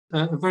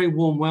a very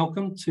warm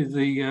welcome to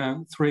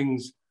the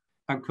THRINGS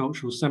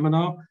Agricultural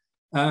Seminar.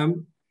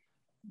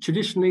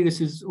 Traditionally, this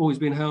has always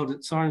been held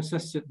at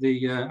Cirencester at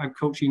the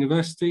Agriculture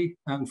University.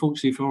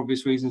 Unfortunately, for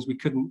obvious reasons, we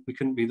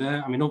couldn't be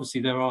there. I mean,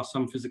 obviously there are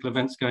some physical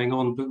events going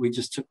on, but we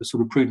just took the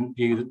sort of prudent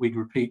view that we'd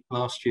repeat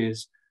last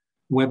year's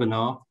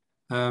webinar.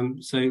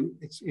 So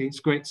it's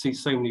great to see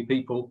so many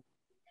people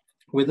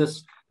with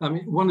us. I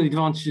mean, one of the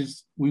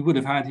advantages we would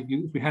have had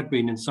if we had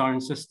been in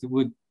Cirencester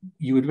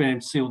you would have been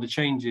able to see all the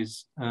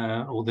changes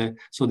or the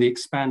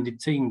expanded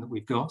team that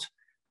we've got.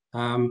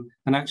 And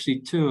actually,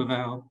 two of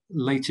our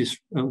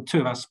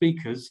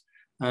speakers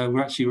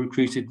were actually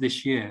recruited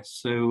this year.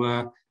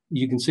 So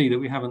you can see that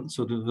we haven't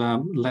sort of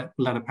let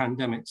a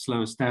pandemic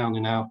slow us down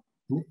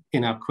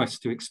in our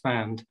quest to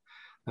expand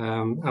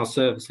our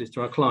services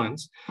to our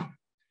clients.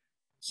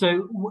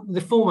 So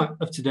the format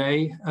of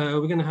today,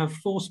 we're going to have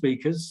 4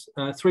 speakers,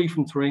 3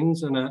 from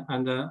THRINGS,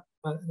 and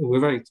we're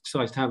very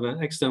excited to have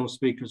an external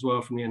speaker as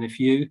well from the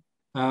NFU.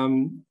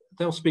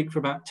 They'll speak for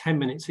about 10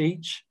 minutes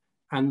each,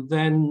 and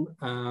then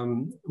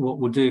what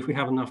we'll do, if we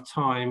have enough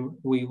time,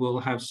 we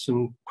will have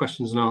some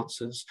questions and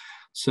answers.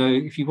 So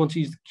if you want to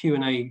use the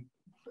Q&A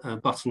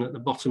button at the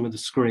bottom of the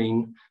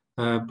screen,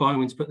 by all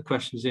means put the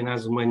questions in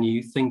as and when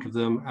you think of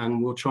them,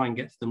 and we'll try and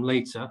get to them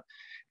later.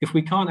 If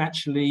we can't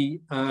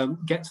actually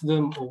get to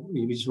them, or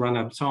we just run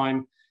out of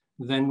time,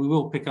 then we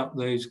will pick up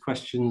those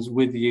questions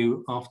with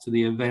you after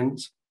the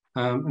event.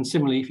 And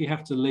similarly, if you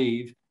have to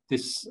leave,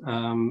 this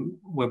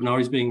webinar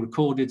is being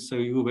recorded, so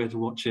you will be able to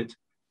watch it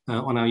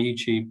on our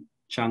YouTube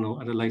channel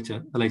at a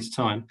later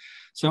time.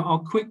 So I'll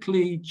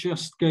quickly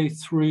just go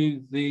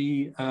through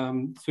the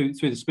through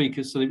the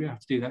speakers, so that we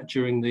have to do that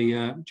during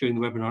the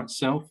webinar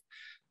itself.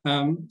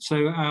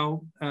 So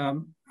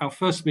our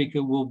first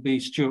speaker will be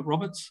Stuart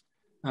Roberts,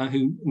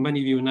 who many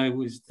of you know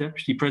was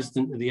Deputy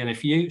President of the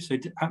NFU. So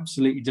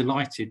absolutely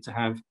delighted to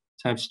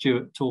have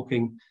Stuart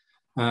talking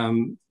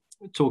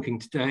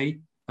today.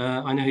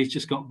 I know he's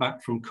just got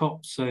back from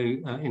COP, so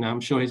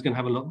I'm sure he's going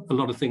to have a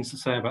lot of things to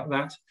say about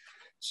that.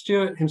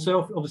 Stuart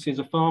himself, obviously, is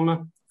a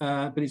farmer,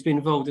 but he's been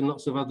involved in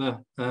lots of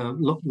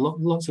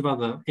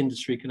other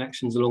industry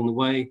connections along the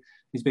way.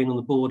 He's been on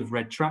the board of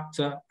Red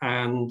Tractor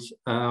and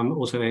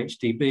also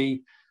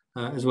HDB,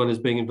 as well as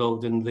being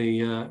involved in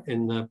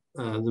the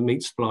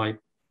meat supply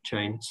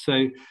chain.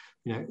 So,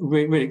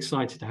 really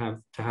excited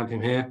to have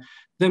him here.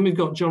 Then we've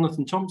got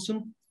Jonathan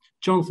Thompson.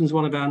 Jonathan's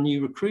one of our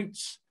new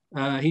recruits.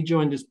 He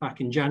joined us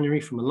back in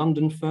January from a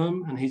London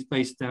firm, and he's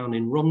based down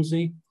in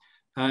Romsey.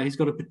 He's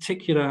got a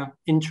particular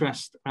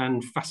interest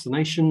and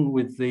fascination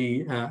with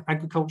the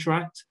Agriculture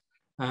Act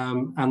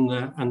and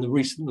the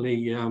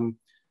recently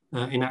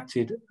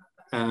enacted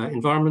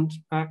Environment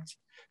Act.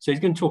 So he's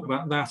going to talk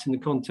about that in the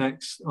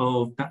context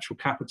of natural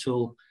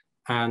capital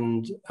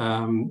and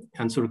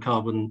sort of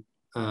carbon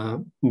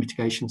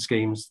mitigation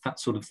schemes, that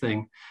sort of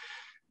thing.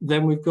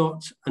 Then we've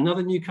got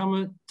another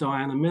newcomer,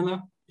 Diana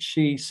Miller.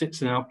 She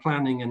sits in our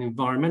planning and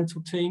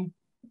environmental team.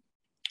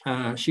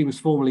 She was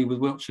formerly with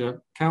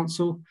Wiltshire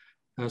Council,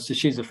 so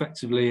she's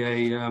effectively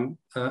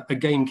a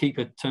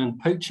gamekeeper turned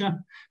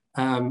poacher,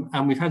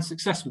 and we've had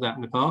success with that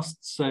in the past.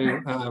 So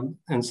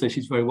so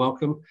she's very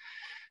welcome.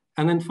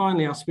 And then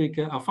finally, our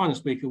final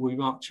speaker will be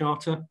Mark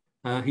Charter,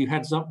 who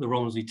heads up the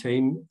Romsey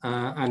team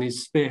and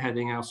is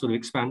spearheading our sort of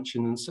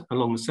expansion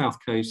along the south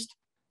coast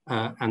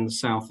and the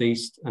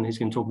southeast, and he's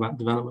going to talk about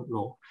development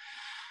law.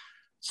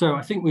 So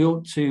I think we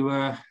ought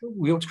to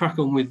crack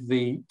on with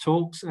the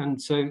talks. And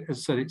so, as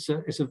I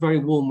said, it's a very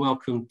warm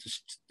welcome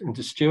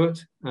to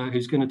Stuart,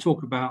 who's going to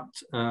talk about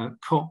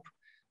COP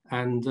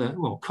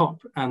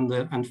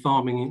and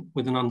farming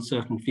with an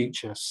uncertain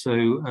future.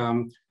 So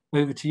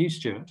over to you,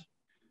 Stuart.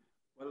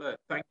 Well, look,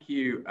 thank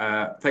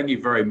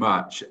you very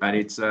much, and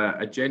it's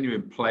a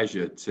genuine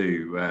pleasure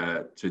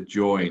to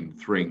join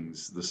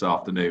THRINGS this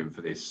afternoon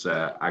for this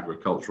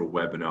agricultural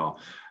webinar.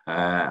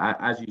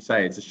 As you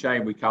say, it's a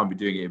shame we can't be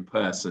doing it in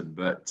person,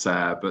 but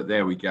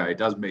there we go. It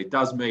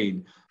does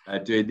mean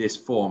doing this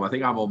form. I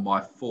think I'm on my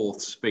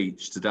 4th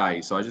speech today,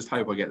 so I just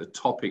hope I get the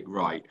topic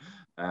right.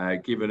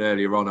 Given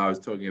earlier on, I was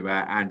talking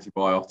about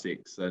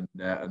antibiotics and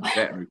the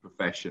veterinary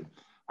profession.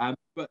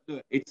 But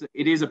look,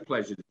 it is a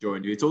pleasure to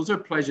join you. It's also a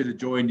pleasure to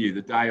join you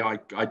the day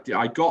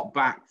I got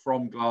back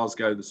from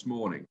Glasgow this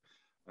morning.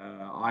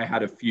 I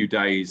had a few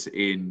days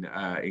in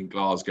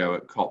Glasgow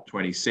at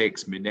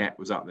COP26. Minette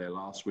was up there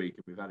last week,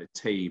 and we've had a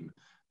team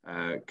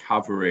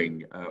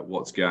covering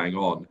what's going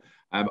on.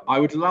 I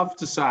would love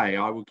to say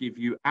I will give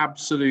you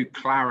absolute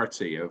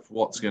clarity of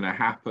what's going to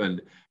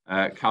happen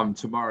come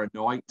tomorrow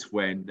night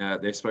when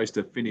they're supposed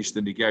to finish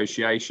the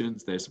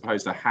negotiations. They're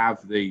supposed to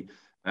have the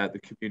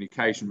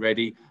communication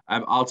ready.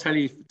 I'll tell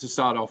you to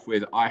start off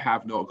with, I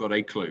have not got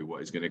a clue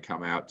what is going to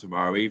come out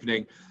tomorrow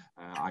evening.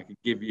 I can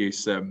give you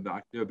I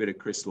can do a bit of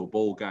crystal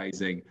ball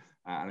gazing,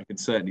 and I can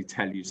certainly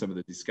tell you some of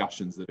the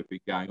discussions that have been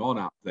going on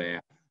up there.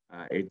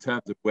 In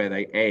terms of where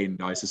they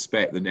end, I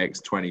suspect the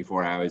next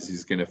 24 hours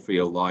is going to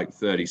feel like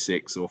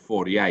 36 or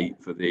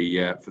 48 for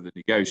the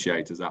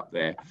negotiators up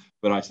there,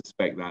 but I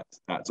suspect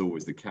that's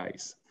always the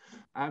case.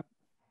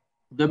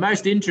 The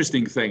most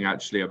interesting thing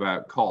actually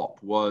about COP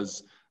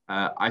was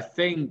I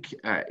think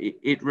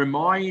it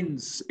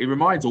reminds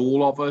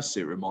all of us,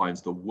 it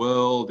reminds the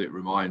world, it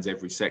reminds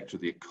every sector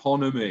of the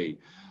economy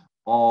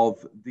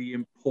of the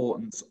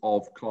importance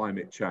of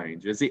climate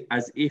change, as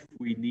if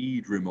we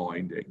need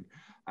reminding.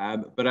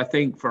 But I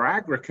think for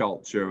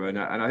agriculture, and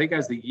I think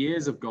as the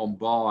years have gone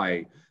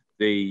by,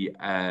 the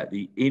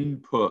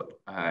input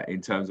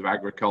in terms of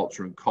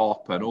agriculture and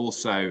COP, and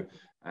also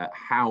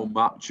how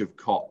much of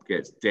COP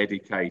gets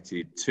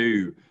dedicated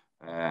to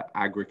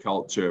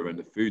agriculture and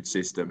the food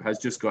system has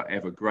just got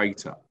ever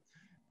greater.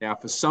 Now,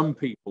 for some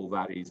people,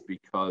 that is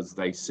because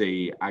they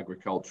see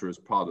agriculture as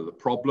part of the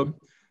problem.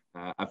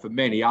 And for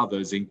many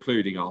others,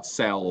 including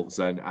ourselves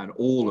and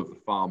all of the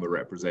farmer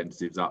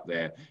representatives up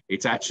there,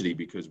 it's actually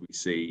because we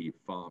see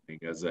farming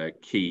as a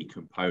key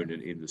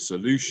component in the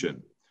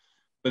solution.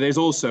 But there's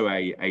also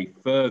a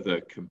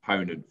further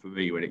component for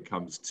me when it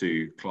comes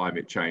to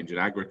climate change and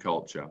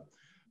agriculture.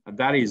 And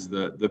that is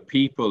the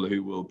people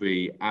who will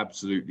be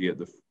absolutely at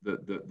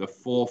the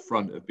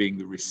forefront of being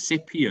the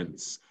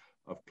recipients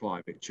of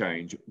climate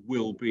change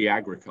will be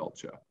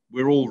agriculture.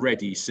 We're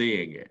already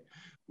seeing it.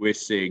 We're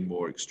seeing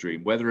more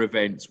extreme weather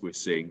events. We're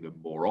seeing them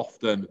more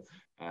often,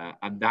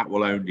 and that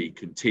will only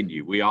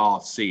continue. We are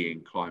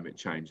seeing climate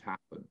change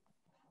happen.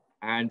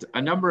 And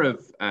a number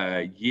of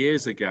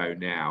years ago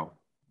now,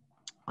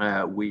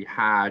 we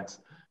had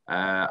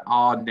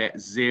our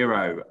net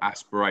zero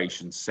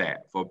aspiration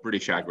set for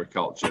British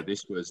agriculture.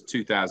 This was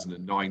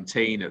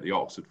 2019 at the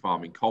Oxford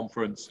Farming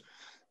Conference.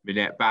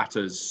 Minette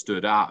Batters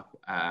stood up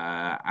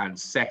and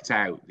set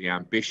out the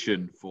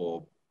ambition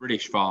for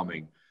British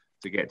farming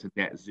to get to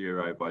net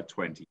zero by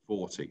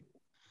 2040.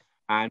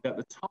 And at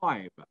the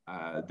time,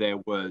 there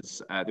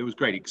was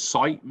great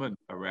excitement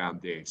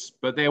around this,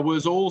 but there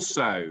was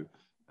also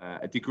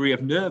a degree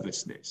of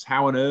nervousness.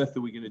 How on earth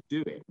are we going to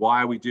do it?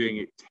 Why are we doing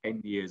it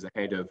 10 years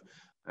ahead of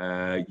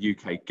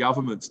UK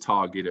government's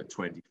target at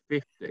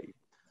 2050?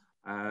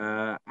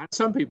 And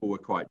some people were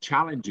quite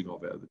challenging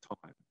of it at the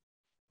time.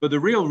 But the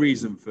real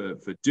reason for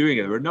doing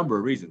it, there are a number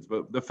of reasons,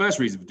 but the first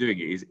reason for doing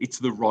it is it's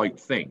the right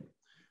thing.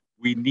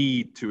 We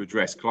need to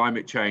address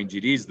climate change.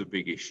 It is the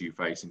big issue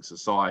facing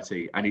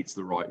society, and it's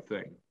the right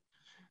thing.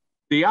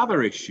 The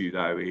other issue,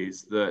 though,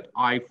 is that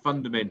I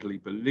fundamentally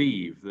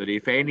believe that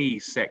if any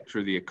sector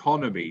of the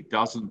economy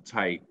doesn't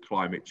take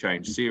climate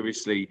change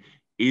seriously,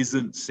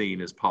 isn't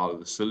seen as part of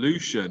the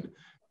solution,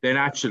 then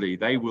actually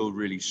they will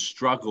really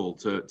struggle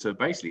to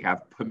basically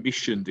have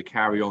permission to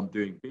carry on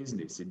doing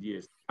business in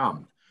years to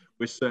come.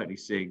 We're certainly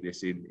seeing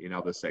this in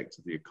other sectors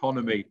of the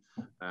economy,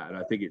 and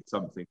I think it's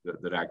something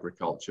that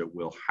agriculture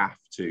will have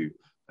to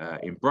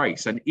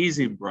embrace and is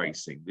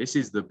embracing. This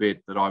is the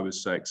bit that I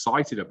was so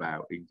excited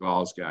about in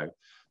Glasgow,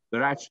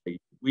 that actually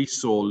we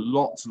saw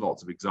lots and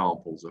lots of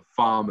examples of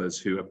farmers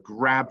who have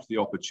grabbed the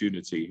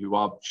opportunity, who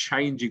are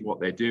changing what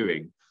they're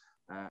doing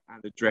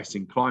and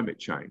addressing climate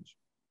change.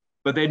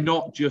 But they're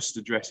not just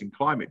addressing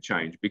climate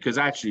change, because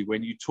actually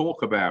when you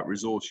talk about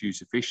resource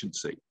use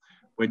efficiency,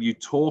 when you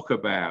talk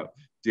about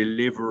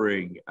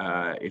delivering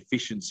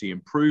efficiency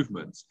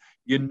improvements,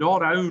 you're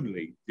not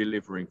only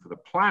delivering for the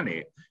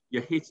planet,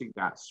 you're hitting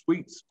that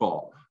sweet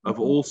spot of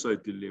also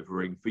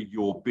delivering for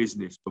your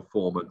business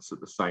performance at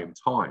the same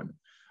time.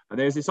 And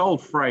there's this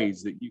old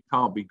phrase that you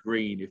can't be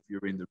green if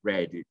you're in the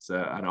red. It's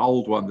an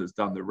old one that's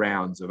done the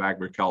rounds of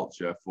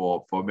agriculture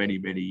for many,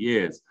 many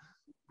years.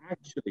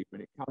 Actually,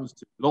 when it comes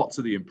to lots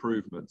of the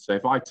improvements, so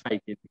if I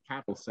take in the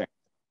cattle sector,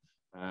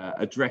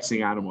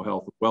 addressing animal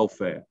health and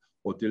welfare,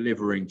 or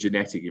delivering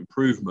genetic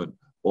improvement,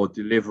 or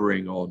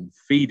delivering on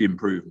feed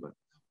improvement,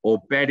 or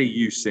better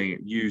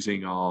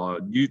using our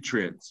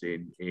nutrients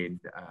in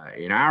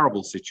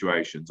arable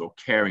situations, or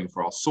caring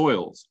for our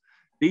soils.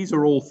 These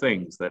are all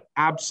things that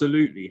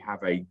absolutely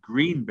have a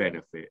green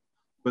benefit,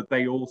 but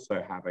they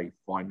also have a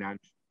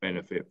financial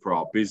benefit for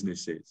our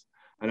businesses.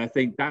 And I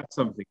think that's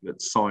something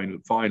that's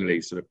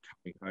finally sort of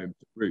coming home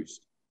to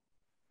roost.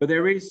 But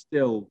there is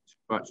still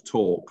too much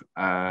talk,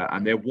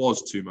 and there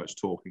was too much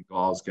talk in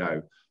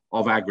Glasgow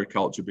of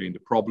agriculture being the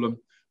problem.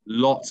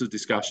 Lots of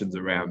discussions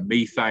around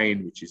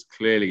methane, which is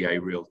clearly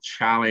a real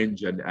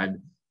challenge. And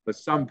for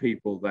some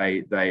people,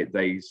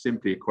 they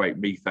simply equate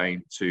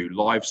methane to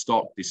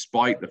livestock,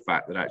 despite the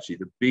fact that actually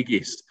the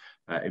biggest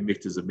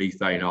emitters of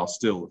methane are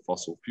still the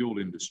fossil fuel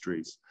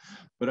industries.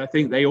 But I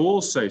think they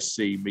also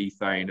see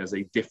methane as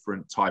a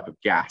different type of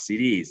gas.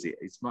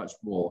 It's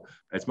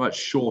much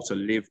shorter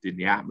lived in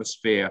the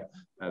atmosphere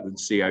than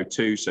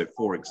CO2. So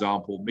for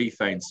example,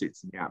 methane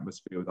sits in the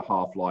atmosphere with a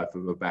half-life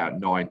of about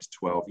 9 to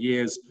 12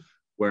 years,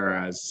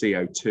 whereas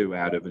CO2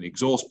 out of an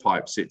exhaust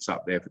pipe sits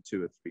up there for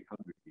 200 or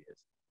 300 years.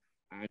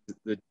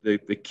 And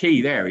the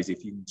key there is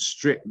if you can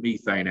strip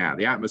methane out of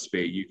the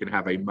atmosphere, you can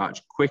have a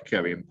much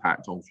quicker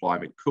impact on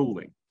climate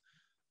cooling.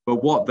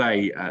 But what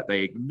they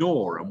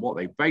ignore, and what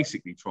they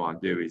basically try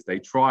and do, is they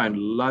try and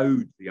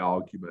load the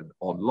argument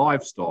on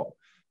livestock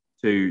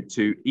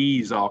to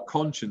ease our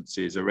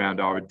consciences around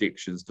our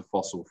addictions to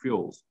fossil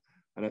fuels.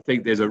 And I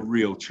think there's a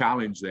real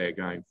challenge there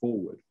going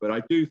forward. But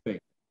I do think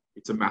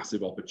it's a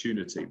massive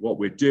opportunity. What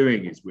we're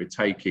doing is we're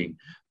taking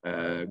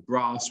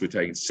grass, we're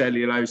taking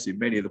cellulose in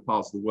many of the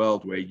parts of the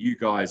world where you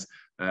guys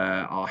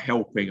are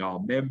helping our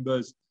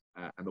members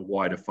and the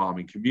wider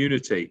farming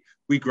community.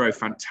 We grow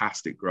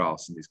fantastic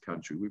grass in this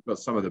country. We've got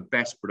some of the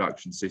best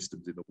production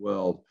systems in the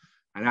world,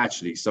 and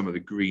actually some of the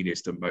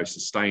greenest and most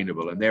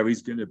sustainable. And there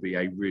is going to be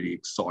a really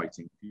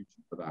exciting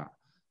future for that.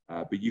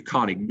 But you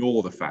can't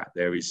ignore the fact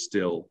there is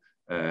still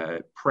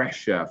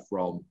pressure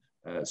from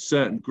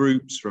certain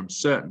groups, from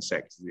certain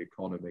sectors of the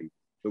economy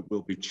that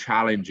will be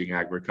challenging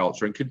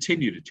agriculture and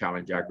continue to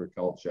challenge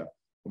agriculture.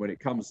 And when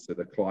it comes to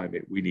the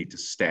climate, we need to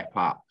step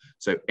up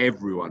so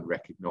everyone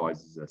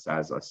recognises us,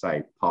 as I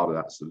say, part of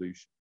that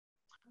solution.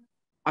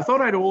 I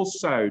thought I'd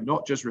also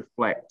not just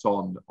reflect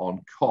on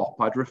COP,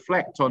 I'd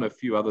reflect on a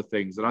few other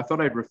things. And I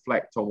thought I'd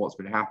reflect on what's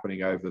been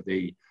happening over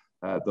the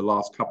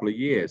last couple of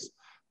years.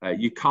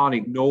 You can't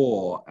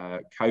ignore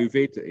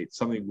COVID. It's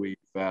something we've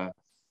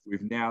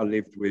now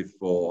lived with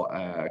for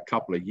a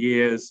couple of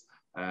years.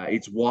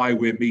 It's why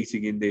we're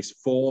meeting in this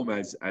form,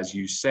 as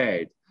you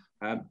said.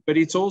 But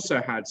it's also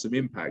had some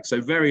impacts.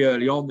 So very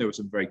early on, there were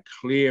some very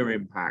clear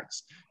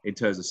impacts in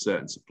terms of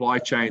certain supply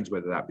chains,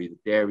 whether that be the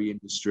dairy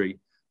industry,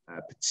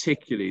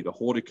 particularly the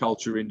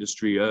horticulture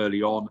industry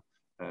early on,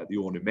 the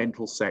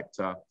ornamental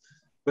sector.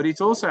 But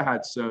it's also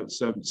had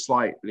some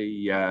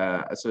slightly,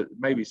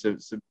 maybe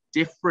some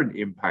different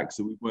impacts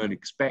that we weren't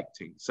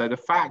expecting. So the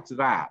fact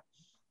that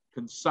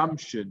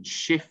consumption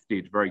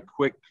shifted very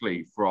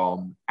quickly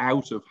from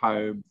out of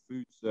home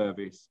food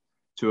service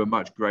to a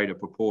much greater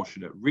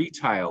proportion at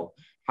retail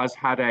has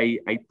had a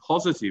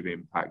positive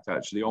impact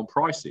actually on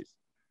prices.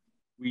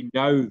 We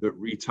know that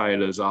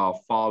retailers are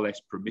far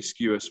less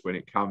promiscuous when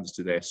it comes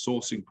to their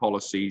sourcing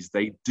policies.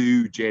 They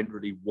do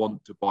generally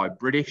want to buy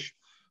British,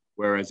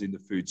 whereas in the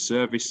food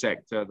service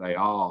sector, they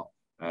are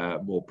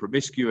more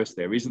promiscuous.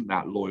 There isn't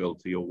that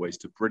loyalty always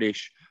to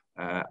British.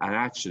 And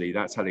actually,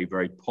 that's had a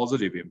very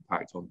positive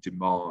impact on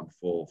demand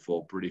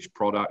for British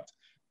product,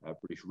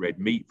 British red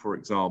meat, for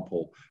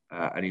example.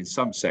 And in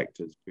some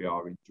sectors, we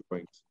are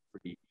enjoying some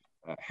pretty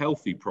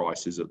healthy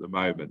prices at the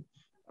moment,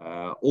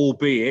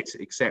 albeit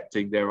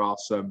accepting there are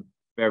some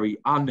very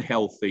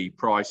unhealthy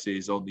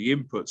prices on the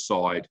input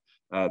side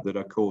that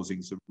are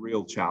causing some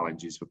real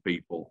challenges for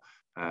people.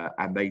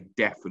 And they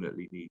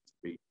definitely need to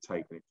be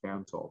taken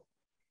account of.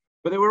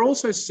 But there were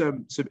also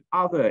some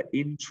other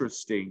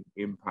interesting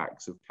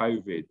impacts of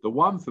COVID. The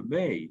one for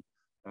me,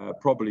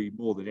 probably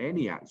more than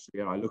any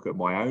actually, and I look at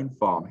my own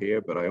farm here,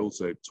 but I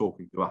also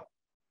talking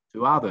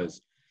to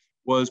others,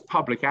 was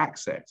public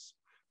access.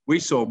 We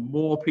saw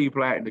more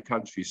people out in the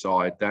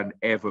countryside than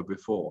ever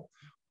before.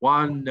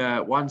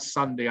 One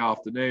Sunday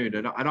afternoon,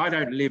 and I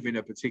don't live in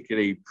a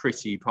particularly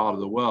pretty part of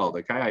the world,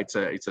 okay?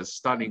 It's a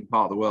stunning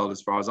part of the world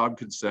as far as I'm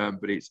concerned,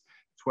 but it's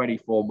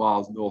 24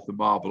 miles north of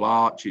Marble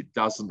Arch. It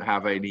doesn't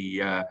have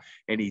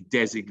any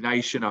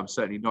designation. I'm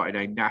certainly not in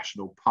a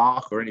national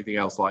park or anything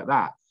else like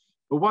that.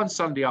 But one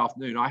Sunday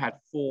afternoon, I had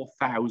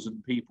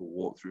 4,000 people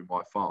walk through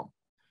my farm.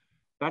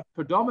 That's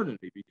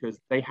predominantly because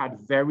they had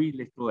very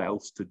little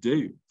else to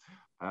do.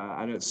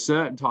 And at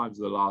certain times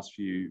of the last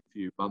few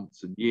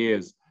months and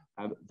years,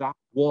 that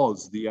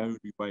was the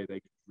only way they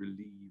could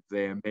relieve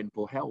their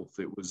mental health.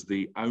 It was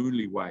the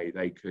only way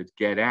they could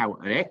get out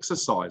and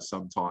exercise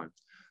sometimes.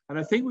 And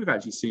I think we've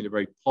actually seen a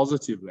very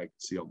positive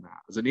legacy on that.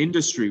 As an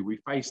industry, we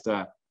faced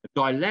a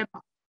dilemma.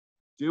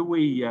 Do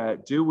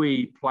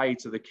we play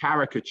to the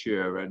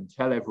caricature and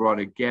tell everyone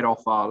to get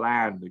off our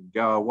land and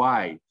go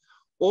away?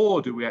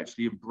 Or do we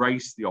actually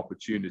embrace the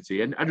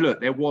opportunity? And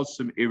look, there was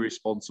some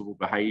irresponsible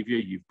behavior.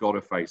 You've got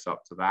to face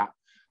up to that.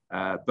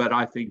 But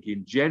I think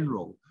in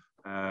general,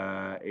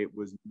 it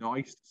was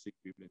nice to see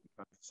people in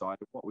the countryside.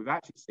 And what we've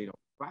actually seen on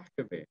the back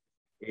of it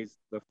is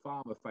the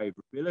farmer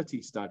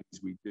favourability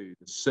studies we do,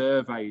 the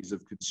surveys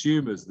of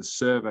consumers, the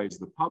surveys of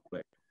the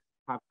public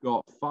have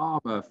got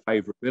farmer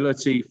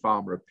favourability,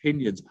 farmer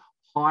opinions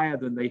higher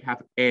than they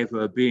have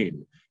ever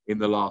been in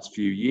the last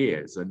few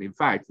years. And in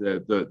fact,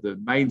 the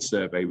main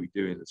survey we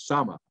do in the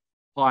summer,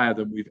 higher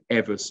than we've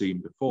ever seen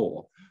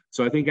before.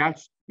 So I think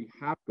actually we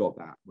have got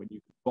that. When you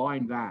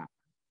combine that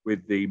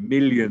with the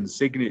million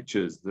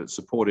signatures that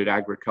supported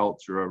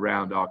agriculture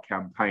around our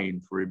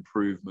campaign for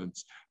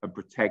improvements and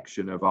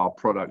protection of our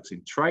products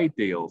in trade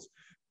deals,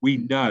 we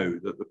know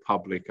that the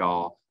public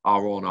are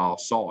on our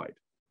side.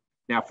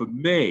 Now, for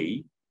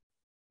me,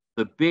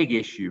 the big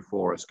issue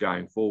for us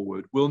going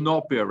forward will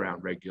not be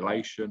around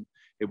regulation.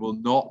 It will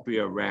not be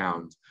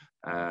around,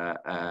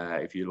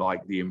 if you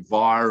like, the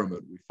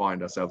environment we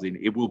find ourselves in.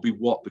 It will be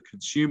what the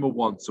consumer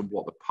wants and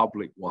what the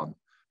public want.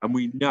 And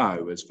we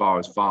know, as far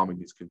as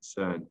farming is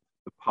concerned,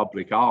 the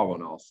public are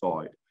on our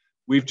side.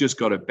 We've just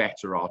got to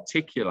better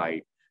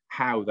articulate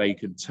how they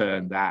can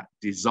turn that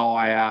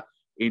desire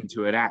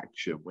into an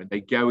action. When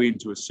they go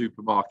into a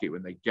supermarket,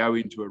 when they go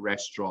into a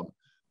restaurant,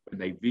 when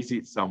they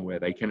visit somewhere,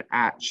 they can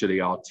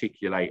actually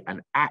articulate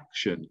an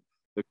action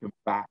that can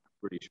back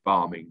British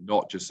farming,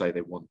 not just say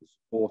they want to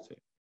support it.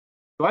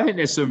 So I think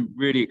there's some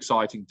really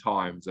exciting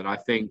times, and I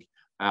think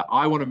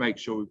I want to make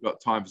sure we've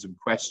got time for some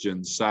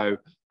questions. So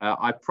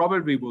I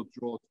probably will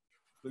draw to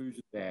a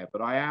conclusion there,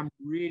 but I am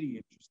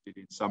really interested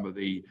in some of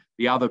the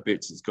other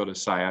bits it's got to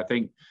say. I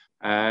think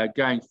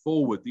going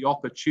forward, the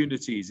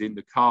opportunities in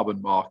the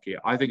carbon market,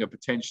 I think, are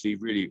potentially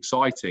really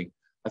exciting.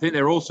 I think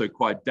they're also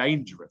quite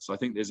dangerous. I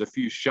think there's a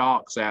few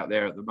sharks out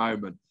there at the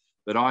moment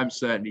that I'm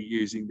certainly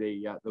using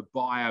the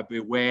buyer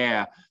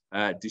beware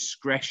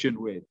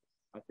discretion with.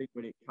 I think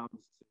when it comes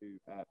to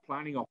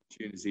planning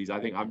opportunities, I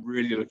think I'm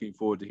really looking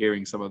forward to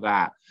hearing some of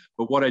that.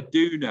 But what I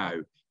do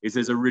know is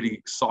there's a really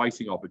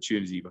exciting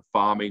opportunity for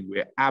farming.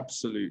 We're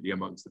absolutely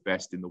amongst the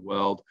best in the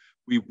world.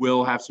 We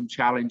will have some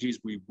challenges.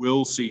 We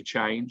will see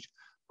change.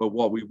 But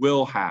what we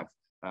will have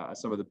are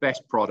some of the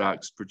best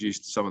products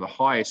produced to some of the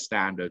highest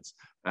standards.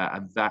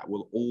 And that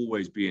will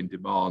always be in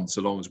demand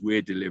so long as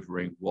we're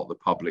delivering what the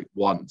public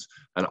want.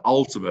 And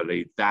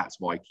ultimately, that's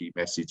my key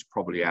message,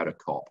 probably out of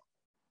COP.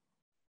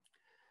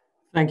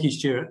 Thank you,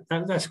 Stuart.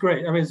 That's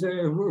great. I mean, it's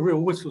a real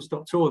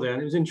whistle-stop tour there,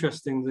 and it was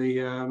interesting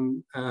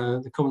the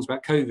comments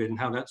about COVID and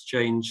how that's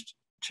changed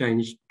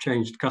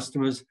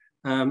customers.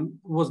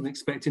 Wasn't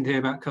expecting to hear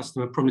about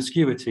customer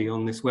promiscuity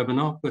on this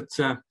webinar, but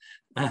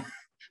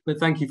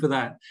thank you for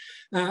that,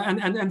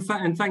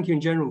 and thank you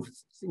in general, to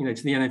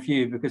the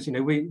NFU, because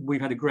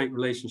we've had a great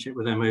relationship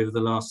with them over the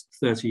last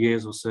 30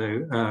 years or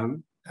so.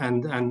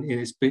 And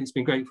it's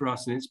been great for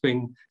us, and it's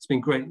been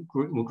great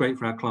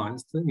for our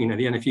clients. The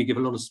NFU give a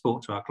lot of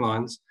support to our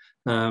clients,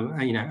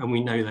 and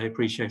we know they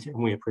appreciate it,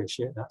 and we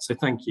appreciate that. So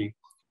thank you.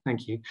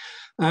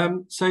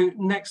 So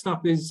next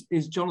up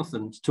is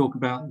Jonathan to talk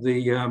about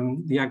the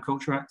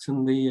Agriculture Act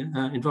and the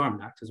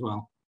Environment Act as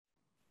well.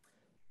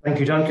 Thank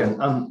you, Duncan.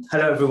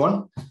 Hello,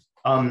 everyone.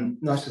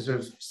 Nice to sort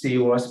of see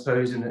you all, I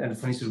suppose, in a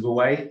funny sort of a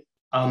way.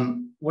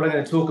 What I'm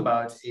going to talk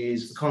about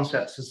is the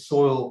concepts of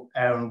soil,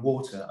 air and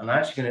water. And I'm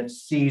actually going to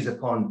seize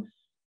upon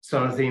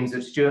some of the themes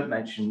that Stuart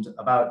mentioned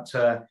about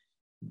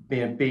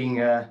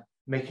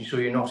making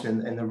sure you're not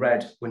in the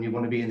red when you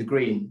want to be in the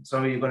green.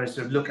 So you're going to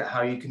sort of look at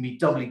how you can be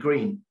doubly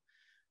green.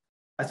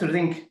 I sort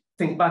of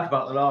think back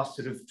about the last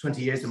sort of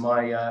 20 years of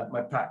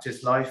my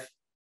practice life,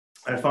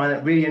 and I find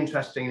that really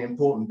interesting and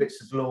important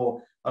bits of law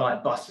are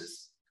like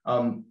buses.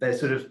 They're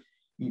sort of,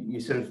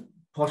 you sort of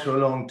potter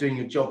along doing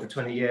your job for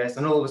 20 years,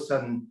 and all of a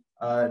sudden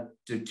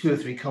do 2 or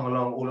 3 come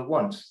along all at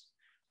once.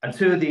 And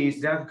 2 of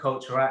these, the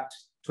Agriculture Act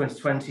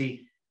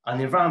 2020 and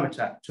the Environment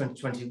Act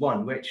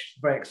 2021, which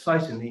very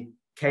excitingly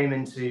came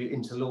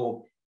into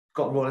law,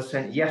 got royal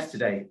assent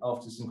yesterday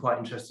after some quite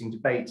interesting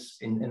debates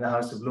in the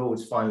House of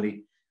Lords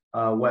finally,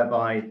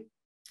 whereby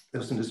there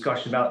was some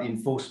discussion about the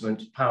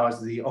enforcement powers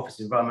of the Office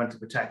of Environmental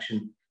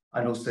Protection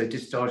and also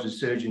discharge of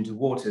surge into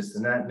waters,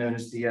 and that known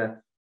as the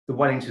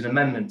Wellington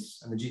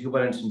Amendments. And the Duke of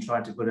Wellington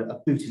tried to put a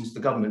boot into the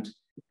government,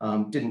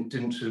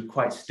 didn't sort of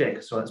quite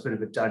stick, so that's a bit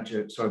of a dad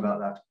joke, sorry about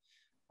that.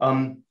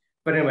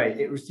 But anyway,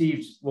 it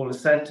received royal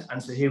assent,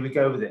 and so here we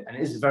go with it, and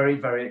it is a very,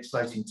 very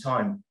exciting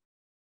time.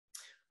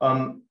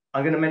 I'm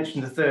going to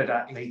mention the third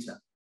act later.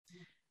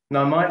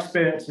 Now, my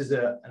experience as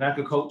an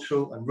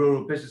agricultural and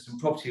rural business and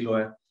property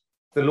lawyer,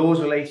 the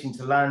laws relating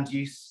to land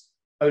use,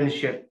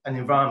 ownership and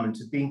environment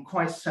have been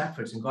quite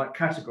separate and quite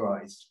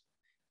categorized.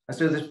 And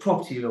so there's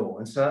property law,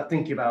 and so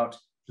thinking about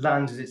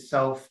land as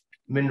itself,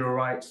 mineral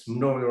rights,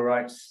 manorial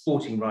rights,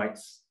 sporting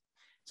rights.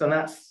 So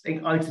that's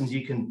items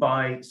you can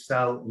buy,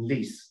 sell and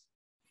lease.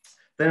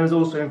 Then there's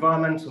also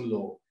environmental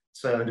law,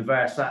 so under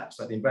various acts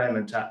like the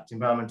Environment Act, the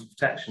Environmental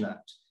Protection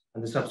Act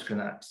and the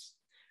subsequent acts.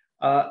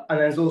 And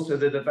there's also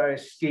the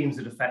various schemes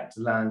that affect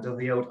the land, of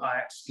the old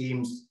IAC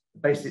schemes, the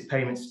Basic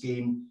Payment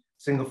Scheme,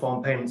 Single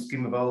Farm Payment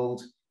Scheme of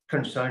old,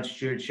 Countryside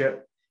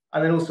Stewardship,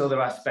 and then also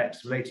other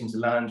aspects relating to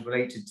land,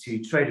 related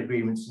to trade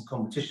agreements and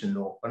competition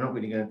law. I'm not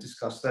really going to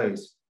discuss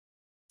those.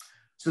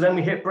 So then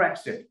we hit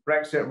Brexit,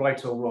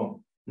 right or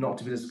wrong, not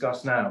to be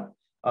discussed now.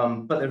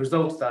 But the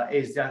result of that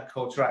is the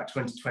Agriculture Act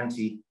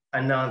 2020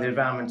 and now the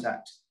Environment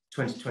Act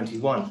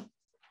 2021.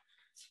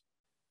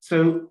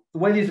 So the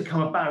way these have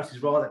come about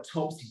is rather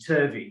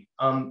topsy-turvy.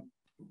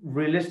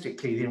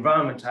 Realistically, the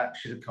Environment Act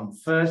should have come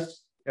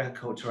first, the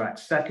Agriculture Act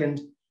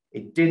second.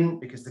 It didn't,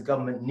 because the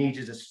government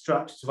needed a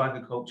strut to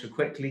agriculture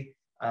quickly,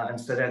 and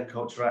so the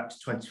Agriculture Act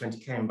 2020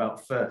 came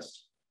about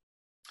first.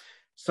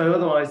 So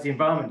otherwise, the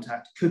Environment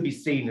Act could be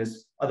seen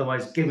as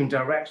otherwise giving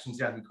direction to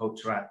the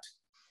Agriculture Act,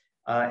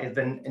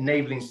 then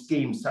enabling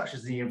schemes such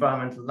as the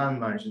Environmental Land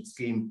Management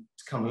Scheme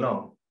to come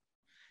along.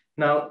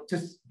 Now,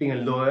 just being a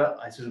lawyer,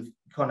 I sort of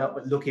can't help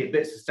but look at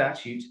bits of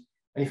statute.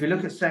 And if you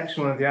look at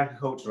Section 1 of the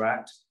Agriculture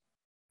Act,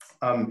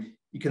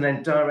 you can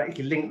then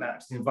directly link that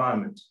to the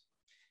environment.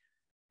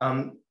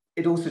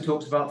 It also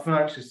talks about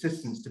financial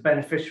assistance to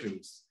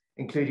beneficiaries,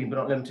 including but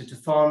not limited to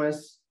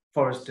farmers,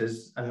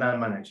 foresters, and land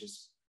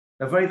managers.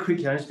 Now, very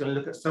quickly, I'm just going to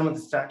look at some of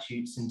the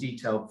statutes in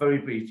detail, very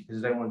briefly,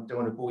 because I don't want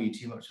to bore you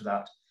too much with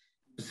that.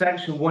 But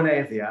Section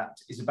 1A of the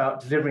Act is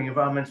about delivering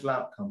environmental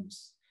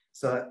outcomes,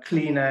 so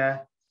clean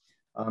air,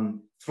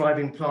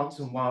 thriving plants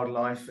and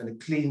wildlife, and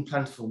a clean,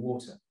 plentiful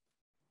water.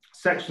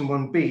 Section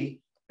 1B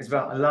is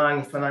about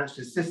allowing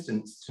financial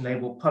assistance to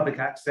enable public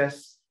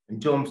access,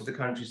 enjoyment of the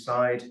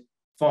countryside,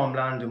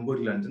 farmland and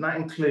woodland, and that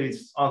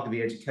includes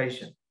arguably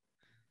education.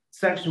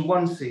 Section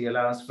 1C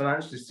allows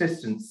financial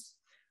assistance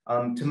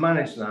to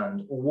manage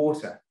land or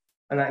water,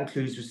 and that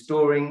includes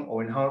restoring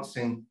or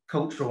enhancing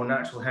cultural or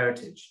natural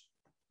heritage.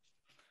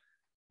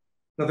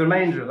 Now, the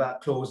remainder of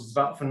that clause is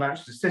about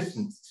financial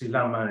assistance to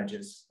land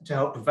managers to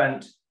help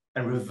prevent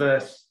and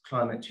reverse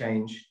climate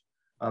change,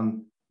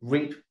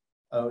 reap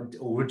or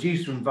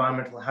reduce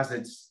environmental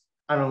hazards,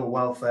 animal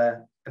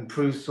welfare,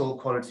 improve soil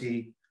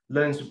quality,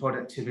 loans for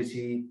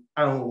productivity,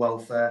 animal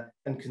welfare,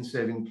 and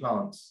conserving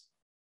plants.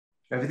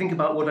 Now, if you think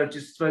about what I've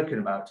just spoken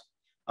about,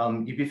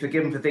 you'd be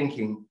forgiven for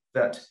thinking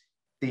that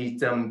the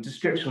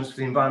description was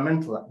for the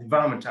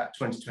Environment Act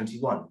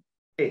 2021.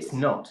 It's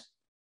not.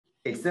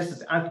 This is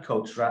the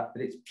Agriculture Act,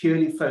 but it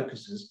purely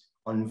focuses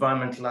on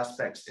environmental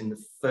aspects in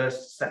the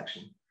first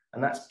section.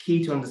 And that's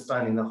key to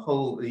understanding the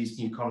whole of these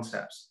new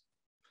concepts.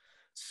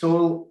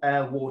 Soil,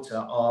 air, water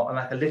are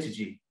like a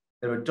liturgy.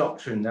 They're a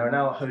doctrine. They're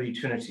now a holy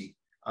trinity.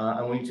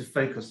 And we need to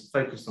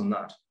focus on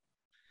that.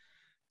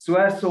 So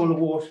air, soil, and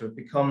water have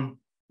become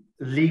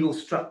legal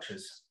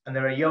structures, and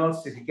they're a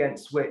yardstick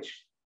against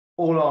which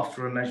all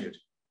after are measured.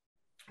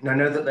 And I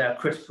know that they are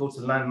critical to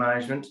land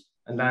management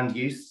and land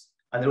use,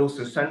 and they're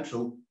also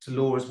central to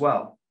law as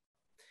well.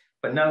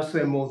 But now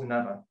so more than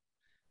ever.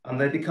 And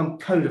they become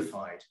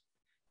codified,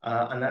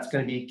 and that's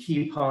going to be a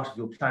key part of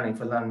your planning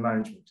for land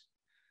management.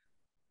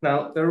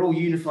 Now, they're all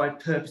unified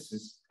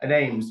purposes and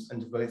aims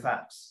under both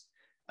acts.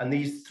 And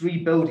these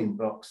three building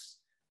blocks,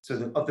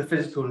 so of the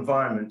physical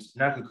environment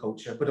in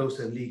agriculture, but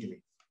also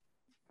legally.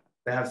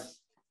 They have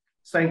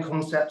same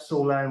concepts,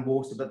 soil, land,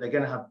 water, but they're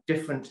going to have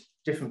different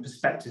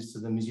perspectives to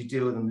them as you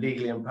deal with them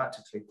legally and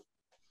practically.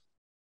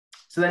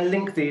 So then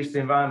link these to the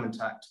Environment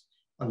Act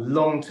and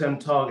long-term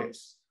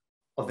targets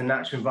of the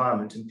natural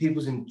environment and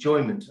people's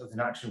enjoyment of the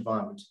natural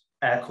environment,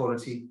 air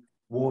quality,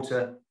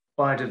 water,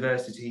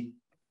 biodiversity,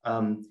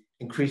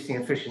 increasing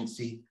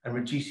efficiency, and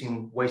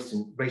reducing waste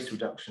and waste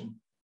reduction.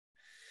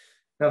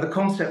 Now, the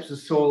concepts of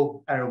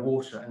soil, air, and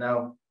water are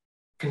now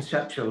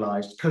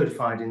conceptualized,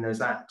 codified in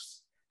those acts.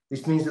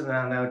 This means that they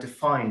are now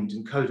defined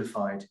and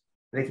codified,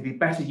 and they can be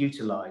better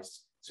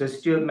utilized. So as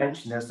Stuart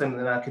mentioned, there's something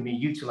that now can be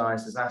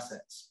utilized as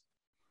assets.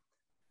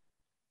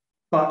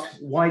 But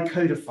why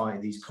codify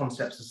these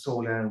concepts of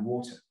soil, air, and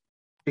water?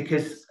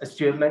 Because, as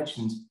Stuart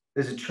mentioned,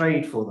 there's a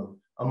trade for them,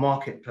 a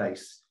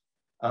marketplace,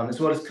 as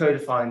well as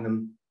codifying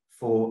them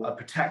for a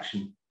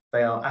protection.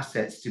 They are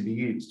assets to be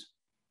used.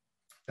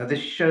 Now,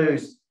 this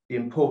shows the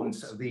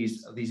importance of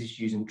these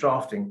issues in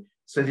drafting.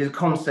 So these are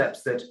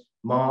concepts that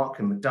Mark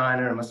and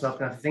Medina and myself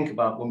can have to think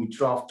about when we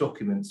draft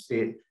documents, be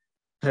it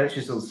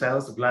purchase or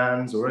sales of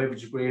lands or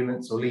overage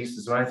agreements or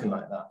leases or anything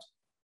like that.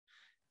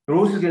 We're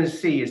also going to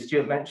see, as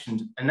Stuart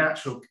mentioned, a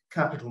natural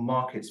capital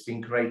markets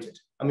being created.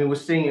 I mean, we're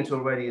seeing it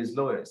already as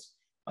lawyers.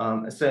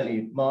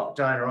 Certainly, Mark,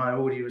 Diana, and I are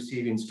already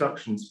receiving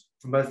instructions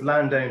from both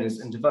landowners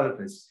and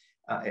developers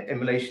in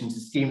relation to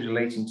schemes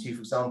relating to,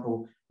 for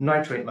example,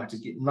 nitrate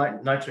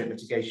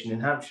mitigation in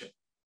Hampshire.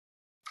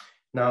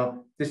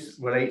 Now, this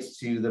relates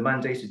to the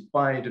mandated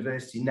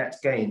biodiversity net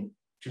gain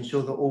to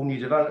ensure that all new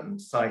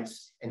development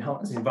sites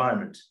enhance the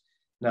environment.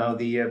 Now,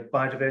 the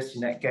biodiversity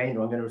net gain,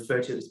 or I'm going to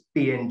refer to it as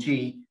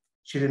BNG,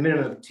 should be a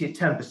minimum of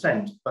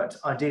 10%, but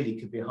ideally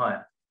could be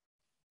higher.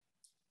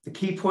 The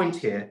key point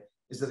here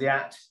is that the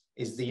Act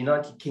is the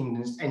United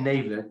Kingdom's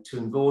enabler to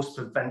enforce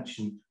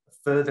prevention of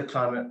further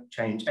climate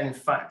change and, in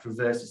fact,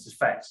 reverse its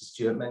effects, as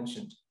Stuart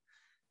mentioned.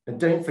 And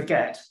don't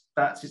forget,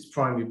 that's its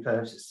primary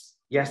purpose.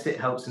 Yes, it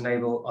helps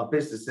enable our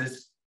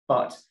businesses,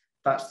 but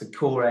that's the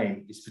core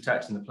aim, is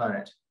protecting the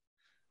planet.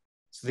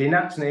 So the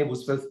Act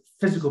enables both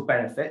physical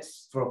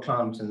benefits for our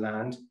climate and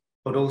land,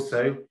 but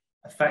also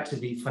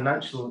effectively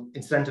financial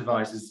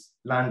incentivizes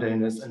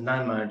landowners and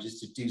land managers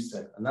to do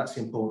so. And that's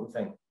the important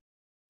thing.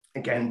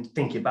 Again,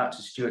 thinking back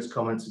to Stuart's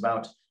comments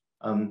about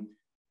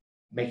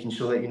making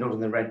sure that you're not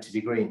in the red to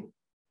be green.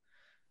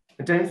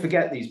 And don't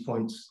forget these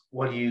points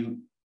while you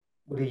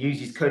use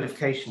these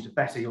codification to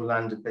better your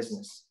land of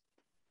business.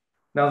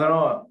 Now, there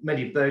are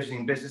many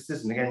burgeoning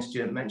businesses, and again,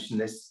 Stuart mentioned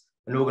this,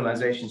 and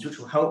organizations which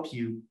will help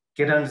you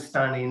get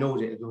understanding and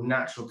audit of your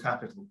natural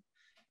capital.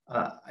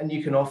 And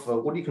you can offer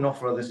what you can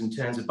offer others in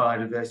terms of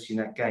biodiversity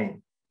net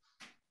gain.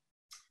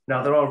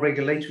 Now, there are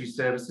regulatory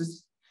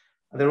services,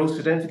 and there are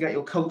also, don't forget,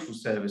 your cultural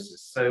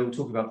services. So we're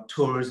talking about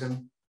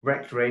tourism,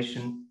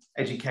 recreation,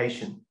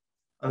 education.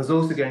 And there's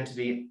also going to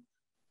be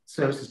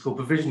services called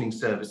provisioning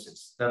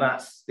services. Now,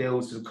 that's the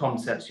old sort of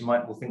concepts you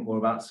might think more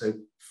about. So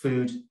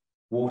food,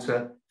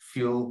 water,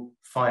 fuel,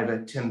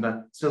 fibre,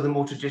 timber. So the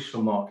more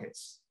traditional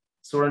markets.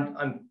 So what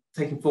I'm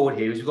taking forward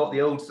here is we've got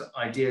the old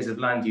ideas of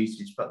land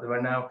usage, but there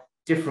are now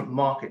different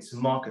markets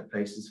and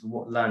marketplaces for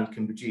what land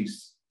can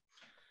produce.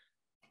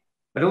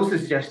 I'd also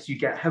suggest you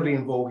get heavily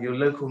involved with your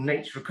local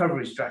nature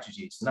recovery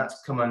strategies, and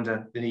that's come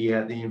under the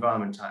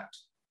Environment Act.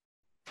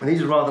 And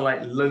these are rather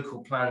like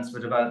local plans for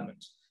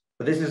development,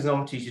 but this is an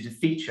opportunity to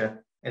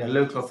feature in a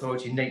local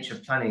authority nature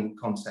planning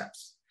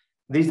concepts.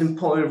 These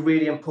are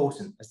really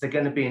important, as they're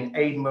going to be an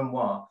aide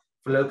memoir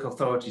for local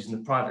authorities in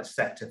the private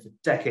sector for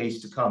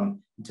decades to come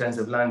in terms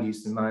of land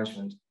use and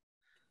management.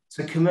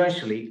 So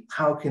commercially,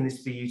 how can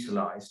this be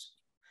utilised?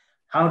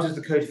 How does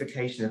the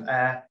codification of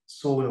air,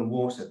 soil and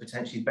water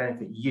potentially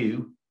benefit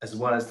you as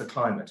well as the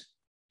climate?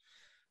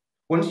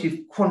 Once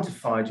you've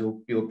quantified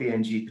your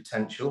BNG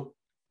potential,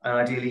 and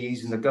ideally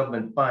using the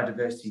government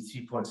biodiversity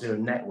 3.0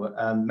 network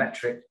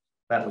metric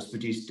that was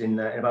produced in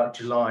about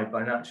July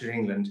by Natural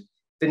England,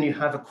 then you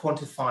have a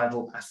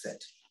quantifiable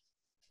asset.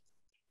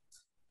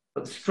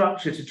 But the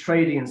structure to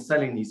trading and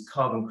selling these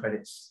carbon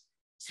credits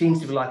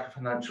seems to be like a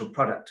financial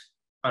product.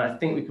 And I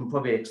think we can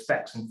probably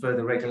expect some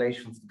further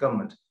regulation from the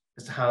government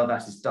as to how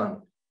that is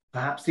done,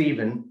 perhaps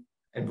even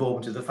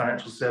involvement of the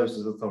Financial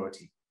Services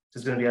Authority.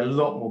 There's going to be a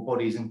lot more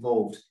bodies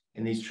involved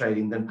in these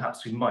trading than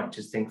perhaps we might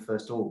just think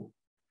first of all.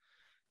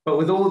 But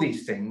with all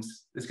these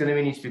things, there's going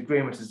to need to be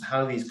agreement as to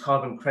how these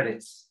carbon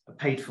credits are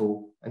paid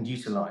for and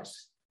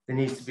utilised. There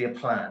needs to be a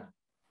plan.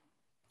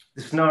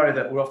 The scenario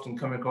that we're often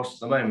coming across at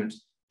the moment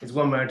is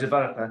one where a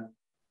developer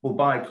will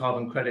buy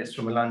carbon credits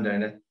from a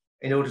landowner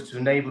in order to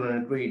enable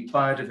an agreed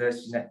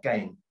biodiversity net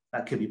gain.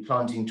 That could be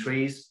planting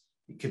trees,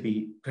 it could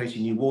be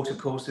creating new water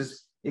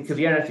courses, it could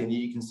be anything that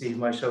you can see in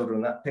my shoulder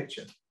on that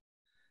picture.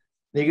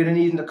 Now you're going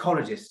to need an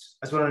ecologist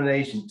as well as an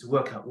agent to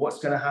work out what's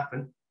going to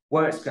happen,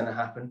 where it's going to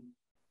happen,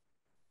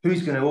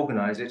 who's going to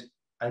organise it,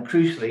 and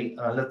crucially,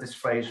 and I love this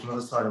phrase from the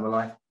other side of my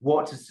life,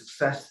 what does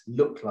success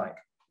look like?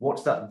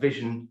 What's that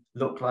vision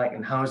look like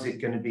and how is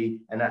it going to be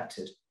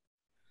enacted?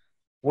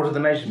 What are the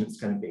measurements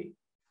going to be?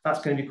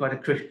 That's going to be quite a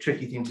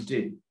tricky thing to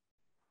do.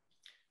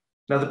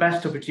 Now, the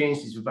best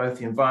opportunities for both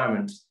the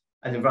environment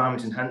and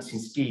environment enhancing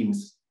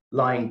schemes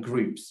lie in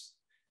groups.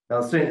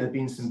 Now, certainly there have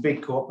been some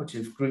big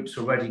cooperative groups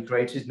already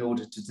created in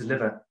order to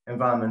deliver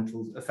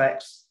environmental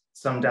effects,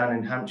 some down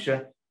in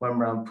Hampshire, one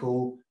around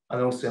Poole,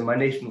 and also in my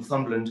native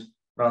Northumberland,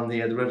 around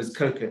the rivers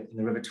Coker and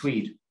the River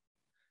Tweed.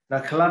 Now,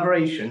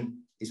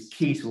 collaboration is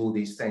key to all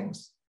these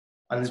things.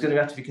 And there's going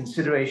to have to be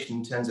consideration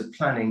in terms of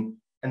planning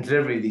and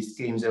delivery of these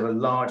schemes over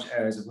large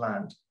areas of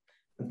land.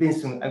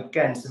 There's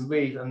been some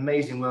really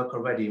amazing work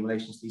already in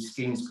relation to these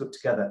schemes put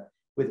together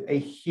with a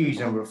huge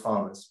number of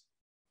farmers.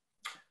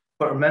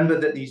 But remember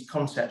that these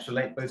concepts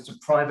relate both to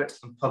private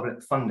and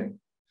public funding.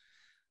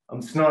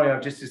 The scenario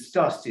I've just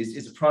discussed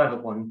is a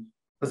private one.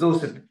 There's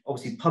also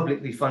obviously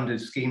publicly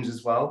funded schemes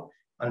as well,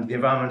 under the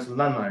Environmental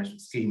Land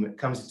Management Scheme that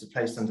comes into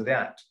place under the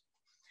Act.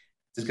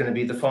 There's going to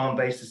be the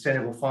farm-based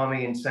sustainable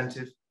farming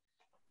incentive,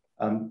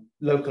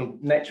 local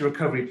nature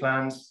recovery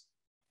plans,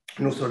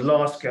 and also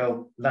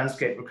large-scale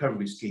landscape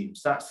recovery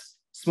schemes. That's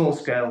small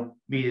scale,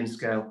 medium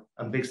scale,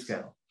 and big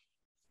scale.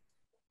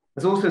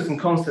 There's also some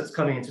concepts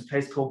coming into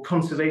place called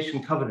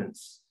conservation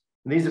covenants.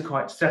 And these are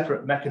quite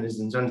separate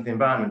mechanisms under the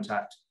Environment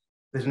Act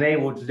that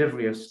enable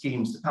delivery of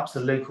schemes at perhaps a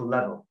local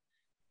level.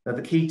 Now,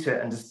 the key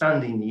to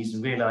understanding these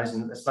and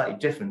realizing that they're slightly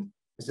different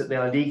is that they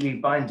are legally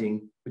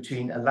binding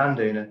between a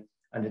landowner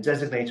and a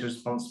designated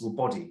responsible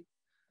body.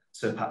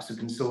 So perhaps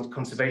a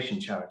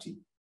conservation charity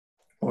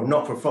or a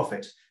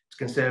not-for-profit to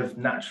conserve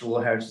natural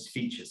or heritage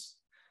features.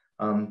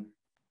 And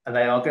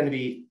they are going to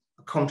be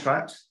a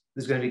contract.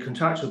 There's going to be a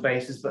contractual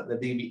basis, but they'll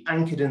be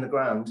anchored in the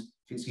ground,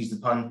 if you excuse the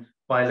pun,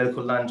 by a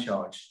local land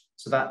charge.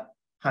 So that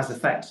has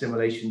effects in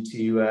relation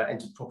to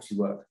into property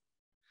work.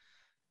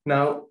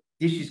 Now,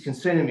 the issues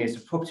concerning me as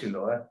a property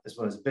lawyer, as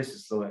well as a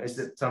business lawyer, is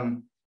that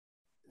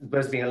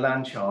there's being a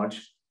land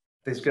charge,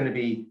 there's going to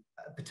be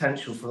a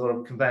potential for a lot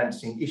of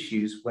conveyancing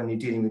issues when you're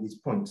dealing with these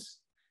points.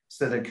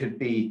 So there could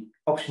be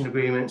option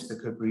agreements, there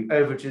could be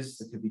overages,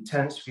 there could be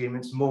tenants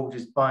agreements,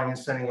 mortgages, buying and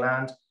selling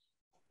land.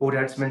 Already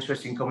had some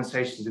interesting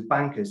conversations with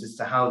bankers as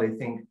to how they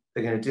think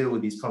they're going to deal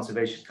with these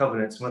conservation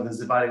covenants and whether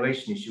there's a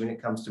valuation issue when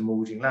it comes to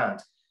mortgaging land.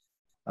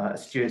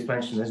 As Stuart's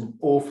mentioned, there's an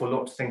awful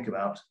lot to think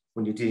about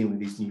when you're dealing with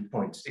these new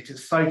points. It's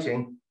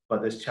exciting,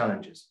 but there's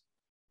challenges.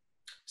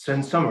 So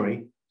in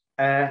summary,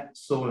 air,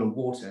 soil and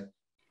water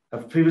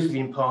have previously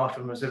been part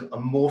of an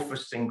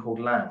amorphous thing called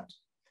land,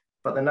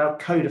 but they're now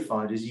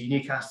codified as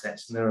unique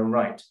assets in their own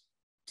right,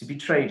 to be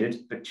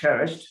traded, but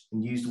cherished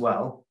and used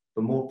well,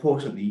 but more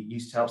importantly,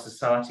 used to help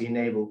society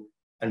enable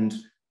and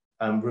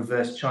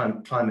reverse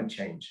climate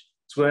change.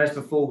 So whereas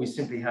before we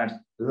simply had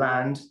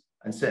land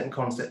and certain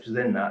concepts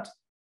within that,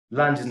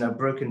 land is now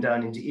broken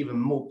down into even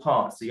more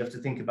parts that you have to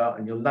think about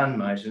in your land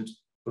management,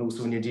 but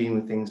also when you're dealing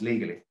with things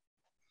legally.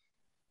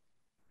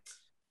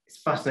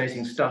 It's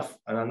fascinating stuff,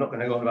 and I'm not going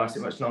to go on about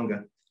it much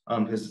longer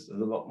because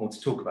there's a lot more to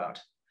talk about.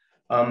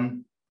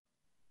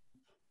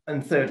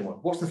 And third one,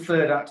 what's the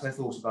third act I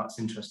thought about? It's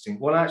interesting.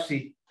 Well,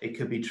 actually, it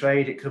could be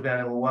trade, it could be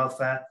animal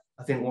welfare.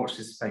 I think watch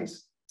this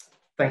space.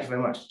 Thank you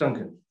very much,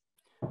 Duncan.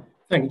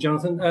 Thank you,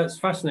 Jonathan. It's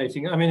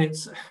fascinating.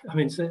 It's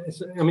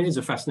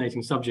a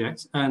fascinating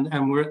subject,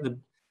 and we're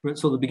at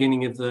sort of the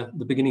beginning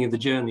of the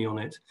journey on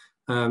it.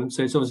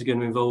 So it's obviously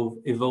going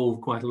to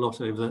evolve quite a lot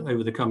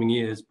over the coming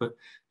years. But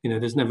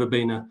there's never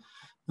been a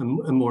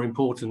more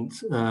important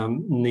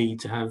need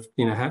to have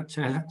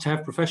to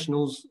have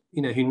professionals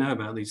who know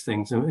about these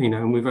things,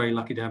 and we're very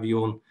lucky to have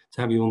you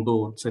on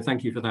board. So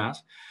thank you for that.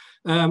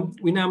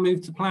 We now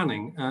move to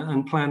planning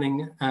and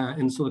planning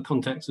in sort of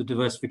context of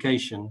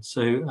diversification.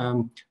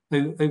 So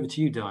over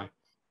to you, Di.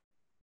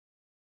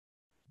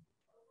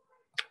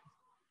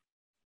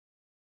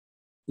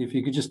 If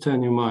you could just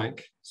turn your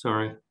mic,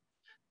 sorry.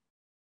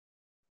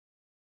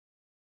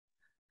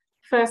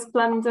 First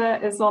blunder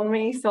is on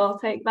me, so I'll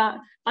take that.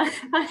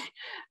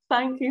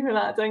 Thank you for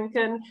that,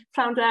 Duncan.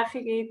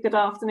 Good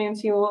afternoon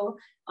to you all.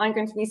 I'm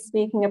going to be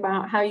speaking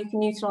about how you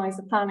can utilise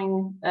the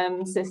planning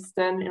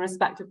system in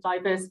respect of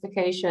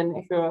diversification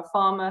if you're a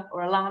farmer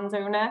or a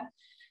landowner.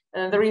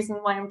 The reason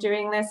why I'm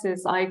doing this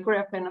is I grew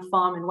up in a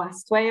farm in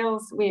West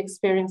Wales. We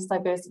experienced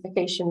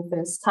diversification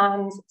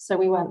firsthand. So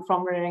we went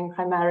from rearing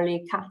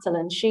primarily cattle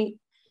and sheep,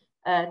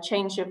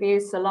 change of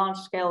use, a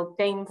large-scale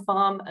game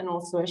farm, and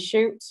also a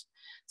shoot.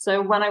 So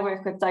when I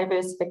work with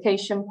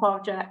diversification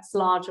projects,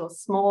 large or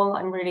small,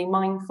 I'm really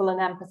mindful and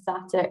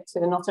empathetic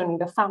to not only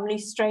the family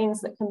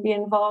strains that can be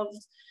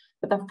involved,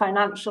 but the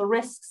financial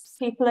risks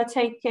people are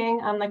taking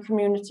and the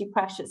community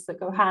pressures that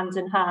go hand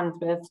in hand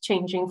with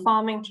changing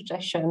farming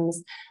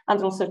traditions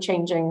and also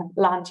changing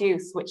land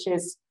use, which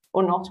is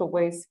or not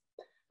always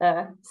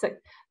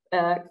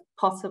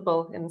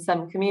possible in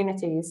some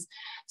communities.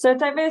 So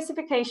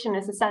diversification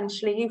is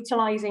essentially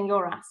utilising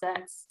your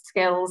assets,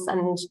 skills,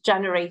 and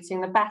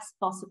generating the best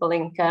possible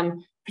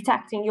income,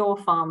 protecting your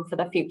farm for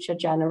the future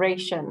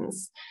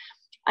generations.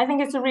 I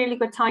think it's a really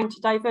good time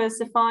to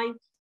diversify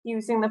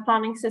using the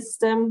planning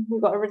system.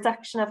 We've got a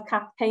reduction of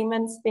cap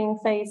payments being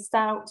phased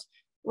out,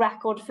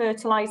 record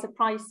fertiliser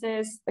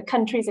prices. The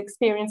country's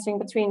experiencing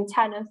between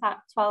 10 and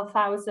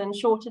 12,000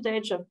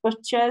 shortage of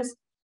butchers.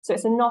 So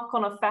it's a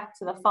knock-on effect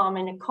to the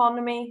farming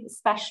economy,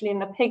 especially in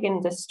the pig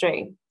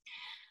industry.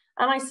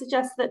 And I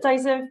suggest that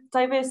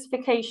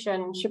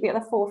diversification should be at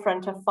the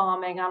forefront of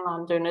farming and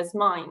landowners'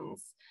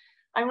 minds.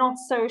 I'm not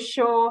so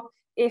sure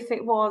if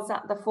it was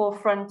at the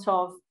forefront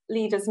of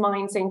leaders'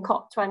 minds in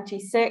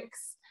COP26.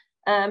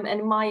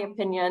 In my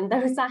opinion,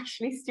 there was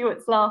actually,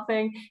 Stuart's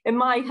laughing, in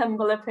my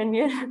humble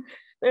opinion,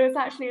 there was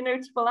actually a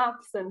notable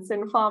absence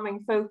in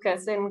farming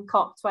focus in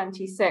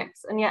COP26,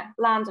 and yet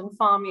land and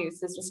farm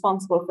use is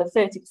responsible for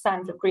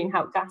 30% of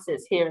greenhouse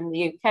gases here in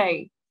the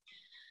UK.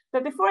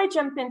 But before I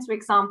jump into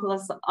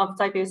examples of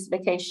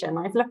diversification,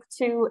 I've looked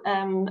to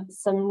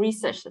some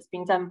research that's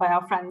been done by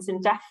our friends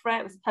in DEFRA.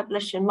 It was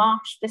published in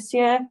March this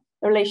year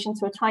in relation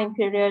to a time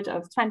period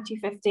of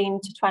 2015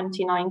 to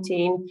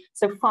 2019,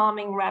 so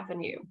farming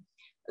revenue.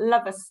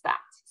 Love a stat.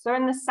 So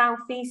in the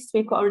southeast,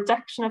 we've got a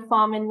reduction of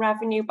farming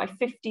revenue by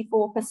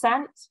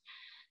 54%.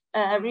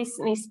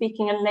 Recently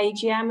speaking in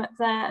AGM up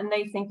there, and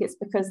they think it's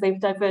because they've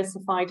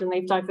diversified and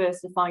they've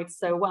diversified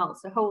so well.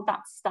 So hold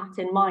that stat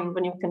in mind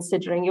when you're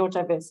considering your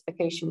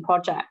diversification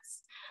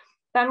projects.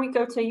 Then we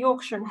go to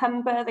Yorkshire and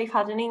Humber. They've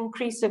had an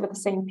increase over the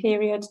same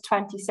period,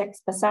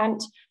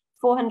 26%,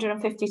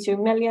 452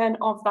 million,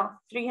 of that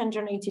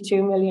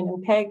 382 million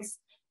in pigs,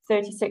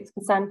 36%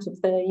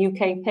 of the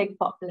UK pig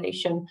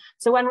population.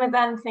 So when we're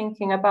then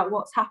thinking about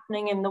what's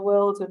happening in the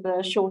world with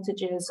the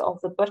shortages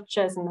of the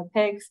butchers and the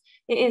pigs,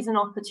 it is an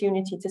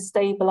opportunity to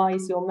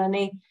stabilise your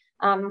money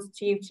and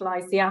to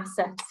utilise the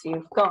assets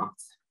you've got.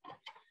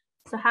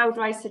 So how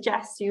do I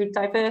suggest you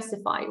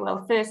diversify?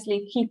 Well,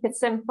 firstly, keep it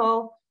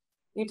simple.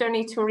 You don't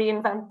need to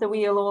reinvent the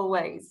wheel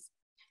always.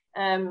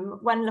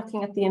 When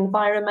looking at the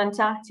Environment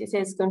Act, it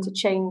is going to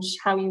change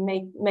how you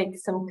make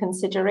some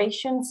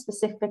considerations.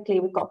 Specifically,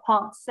 we've got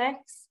Part 6,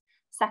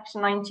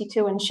 Section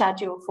 92 and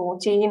Schedule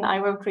 14. I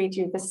won't read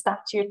you the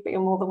statute, but you're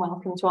more than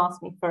welcome to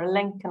ask me for a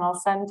link and I'll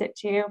send it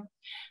to you.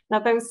 Now,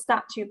 those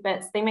statute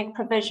bits, they make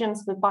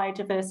provisions for the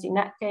biodiversity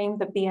net gain,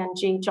 the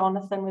BNG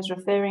Jonathan was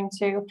referring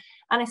to,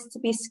 and it's to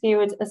be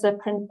skewed as a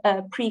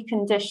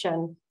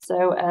precondition.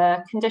 So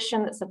a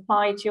condition that's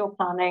applied to your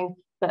planning,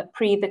 but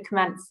pre the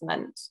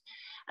commencement.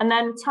 And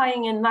then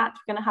tying in that,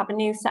 we're going to have a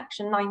new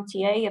Section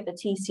 90A of the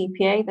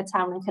TCPA, the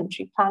Town and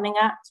Country Planning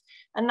Act,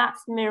 and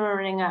that's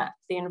mirroring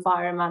the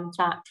Environment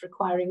Act,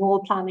 requiring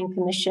all planning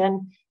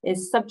permission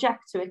is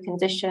subject to a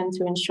condition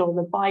to ensure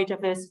the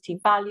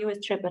biodiversity value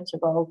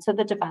attributable to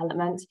the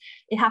development.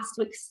 It has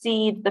to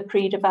exceed the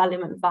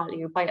pre-development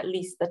value by at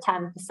least the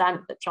 10%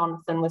 that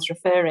Jonathan was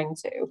referring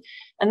to,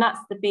 and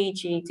that's the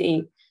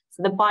BGD,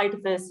 so the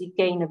biodiversity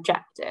gain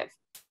objective.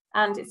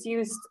 And it's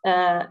used,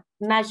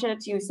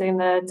 measured using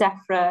the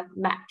DEFRA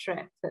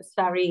metric that's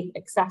very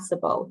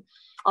accessible.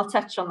 I'll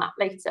touch on that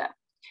later.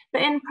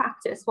 But in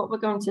practice, what we're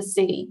going to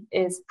see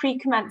is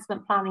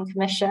pre-commencement planning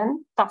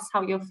permission. That's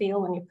how you'll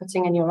feel when you're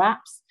putting in your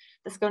apps.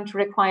 That's going to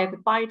require the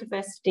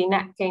biodiversity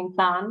net gain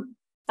plan.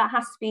 That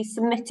has to be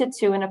submitted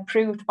to and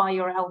approved by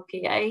your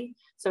LPA.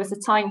 So it's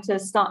a time to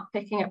start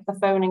picking up the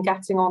phone and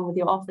getting on with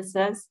your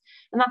officers.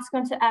 And that's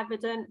going to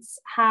evidence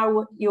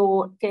how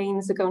your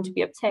gains are going to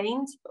be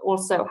obtained, but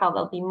also how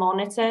they'll be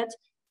monitored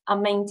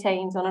and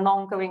maintained on an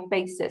ongoing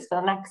basis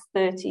for the next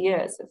 30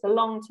 years. So it's a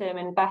long-term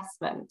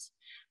investment.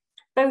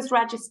 Those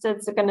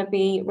registers are going to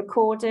be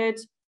recorded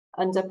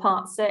under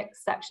Part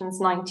 6,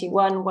 Sections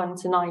 91, 1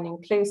 to 9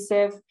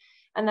 inclusive.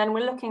 And then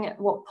we're looking at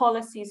what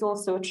policies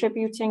also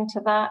attributing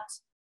to that.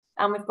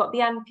 And we've got the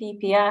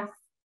NPPF,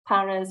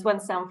 Paras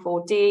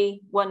 174D,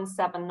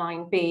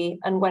 179B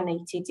and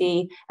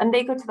 180D, and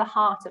they go to the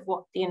heart of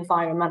what the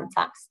Environment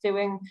Act's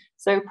doing.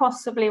 So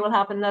possibly we'll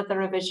have another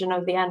revision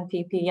of the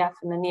NPPF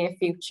in the near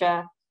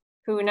future,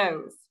 Who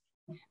knows?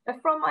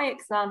 But from my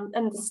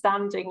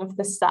understanding of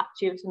the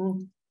statute,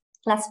 and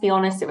let's be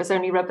honest, it was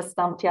only rubber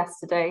stamped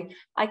yesterday,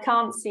 I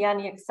can't see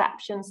any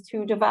exceptions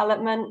to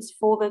development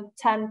for the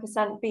 10%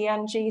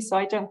 BNG, so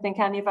I don't think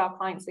any of our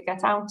clients will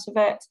get out of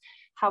it.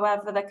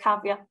 However, the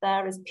caveat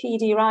there is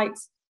PD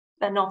rights,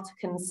 they're not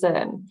a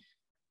concern.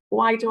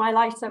 Why do I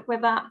light up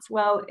with that?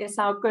 Well, it's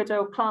our good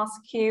old Class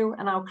Q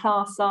and our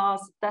Class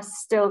Rs. They're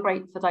still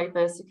great for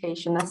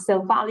diversification. They're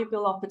still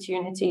valuable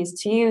opportunities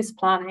to use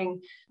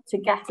planning to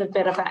get a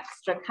bit of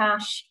extra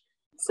cash.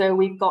 So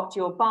we've got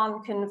your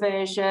barn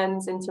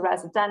conversions into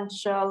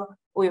residential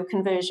or your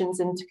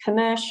conversions into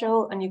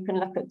commercial, and you can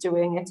look at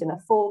doing it in a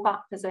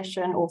fallback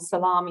position or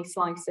salami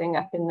slicing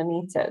up in the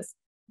meters.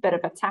 Bit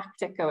of a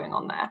tactic going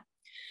on there.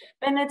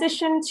 In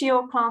addition to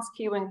your Class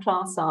Q and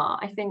Class R,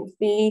 I think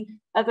the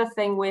other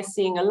thing we're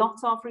seeing a lot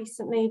of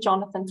recently,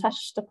 Jonathan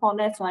touched upon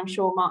it, and I'm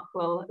sure Mark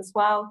will as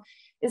well,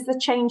 is the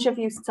change of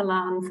use to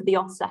land for the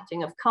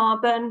offsetting of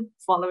carbon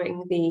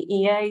following the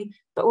EA,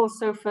 but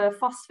also for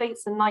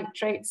phosphates and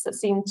nitrates that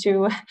seem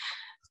to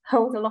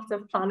hold a lot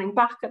of planning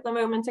back at the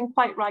moment, and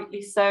quite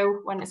rightly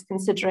so when it's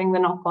considering the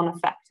knock-on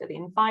effect of the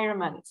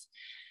environment.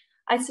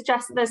 I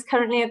suggest that there's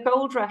currently a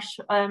gold rush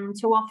to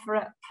offer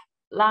up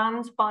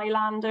land by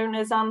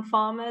landowners and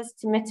farmers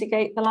to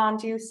mitigate the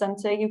land use and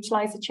to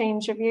utilise a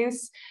change of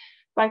use.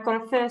 But I've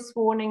got a first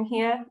warning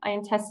here. I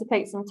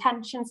anticipate some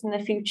tensions in the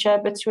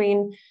future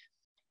between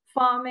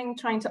farming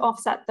trying to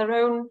offset their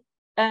own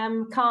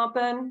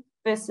carbon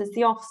versus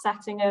the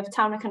offsetting of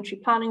town and country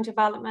planning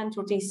development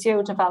or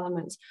DCO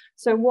development.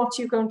 So what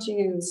are you going to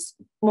use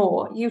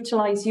more?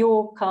 Utilise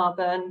your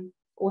carbon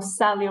or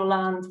sell your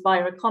land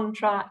via a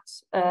contract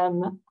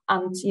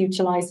and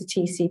utilise the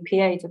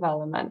TCPA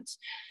development.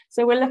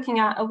 So we're looking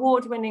at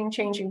award-winning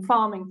changing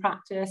farming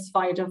practice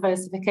via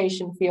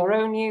diversification for your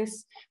own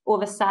use or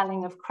the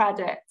selling of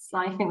credits.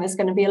 I think there's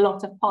going to be a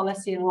lot of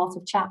policy and a lot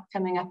of chat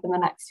coming up in the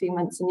next few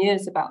months and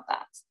years about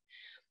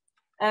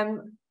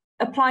that.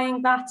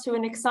 Applying that to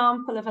an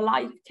example of a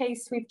live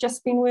case we've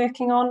just been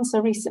working on. So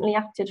recently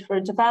acted for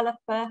a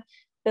developer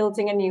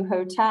building a new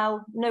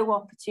hotel, no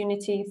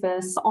opportunity for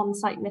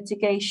on-site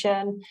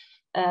mitigation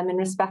in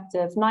respect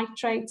of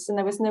nitrates, and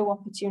there was no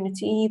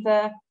opportunity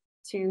either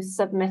to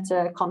submit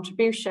a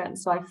contribution,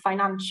 so a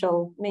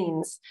financial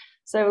means.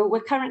 So we're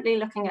currently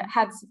looking at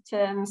heads of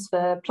terms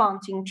for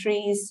planting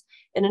trees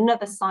in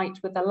another site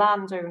with a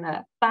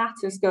landowner. That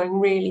is going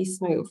really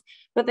smooth.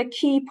 But the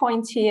key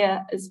point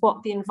here is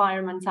what the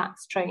Environment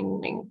Act's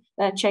changing.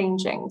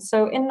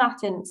 So in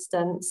that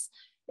instance,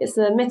 it's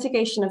the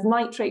mitigation of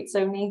nitrates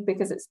only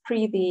because it's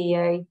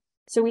pre-the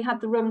So we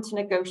had the room to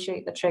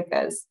negotiate the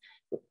triggers.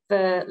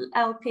 The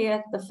LP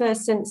at the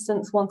first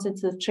instance wanted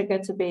the trigger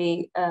to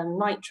be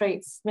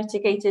nitrates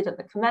mitigated at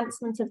the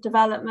commencement of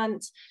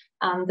development,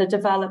 and the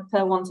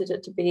developer wanted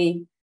it to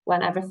be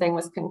when everything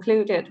was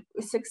concluded.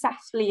 We're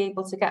successfully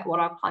able to get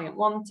what our client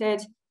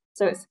wanted,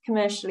 so it's a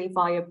commercially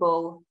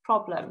viable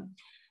problem.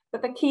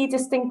 But the key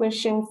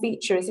distinguishing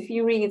feature is if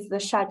you read the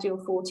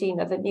Schedule 14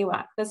 of the new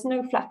Act, there's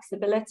no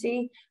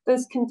flexibility.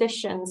 Those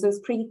conditions, those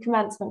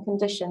pre-commencement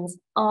conditions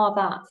are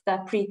that,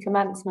 they're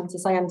pre-commencement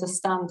as I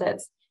understand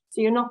it. So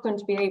you're not going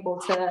to be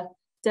able to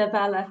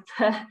develop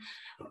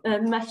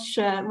much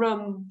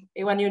room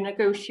when you're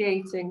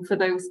negotiating for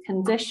those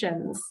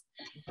conditions.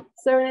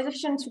 So in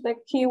addition to the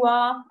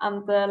QR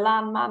and the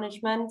land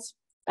management,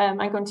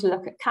 I'm going to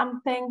look at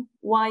camping.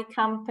 Why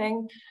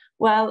camping?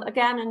 Well,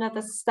 again,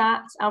 another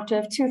stat, out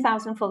of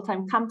 2,000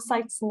 full-time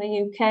campsites in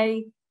the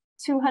UK,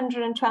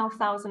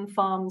 212,000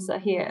 farms are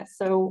here.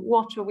 So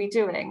what are we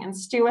doing? And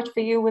Stuart,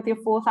 for you with your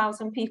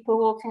 4,000 people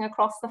walking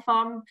across the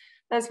farm,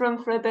 there's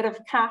room for a bit of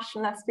cash,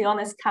 and let's be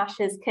honest, cash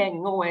is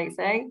king always,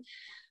 eh?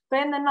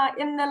 But in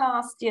the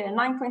last year,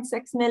 9.6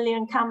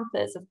 million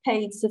campers have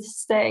paid to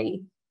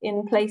stay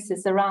in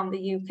places around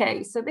the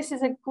UK. So this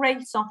is a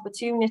great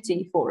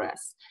opportunity for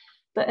us.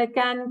 But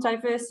again,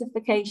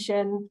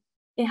 diversification,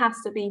 it has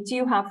to be, do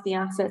you have the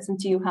assets and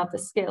do you have the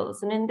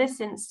skills? And in this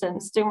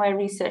instance, doing my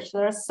research,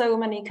 there are so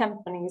many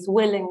companies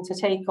willing to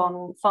take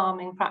on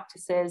farming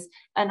practices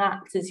and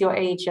act as your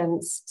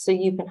agents so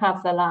you can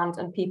have the land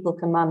and people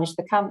can manage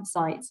the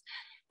campsites.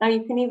 Now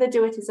you can either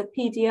do it as a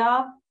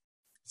PDR,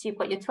 so you've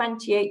got your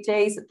 28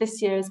 days, that this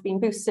year has been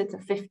boosted to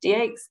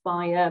 58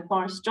 by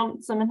Boris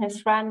Johnson and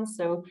his friends,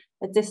 so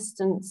a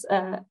distance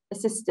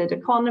assisted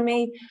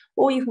economy,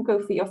 or you can go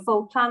for your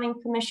full planning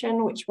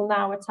permission, which will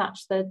now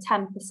attach the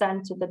 10%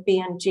 of the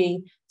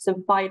BNG, so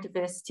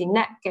biodiversity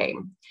net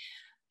gain.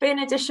 But in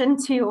addition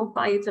to your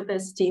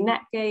biodiversity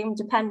net gain,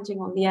 depending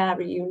on the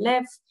area you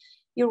live,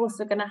 you're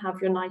also going to have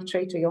your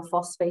nitrate or your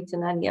phosphate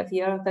and any of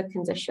your other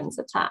conditions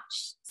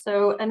attached.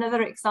 So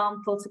another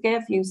example to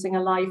give using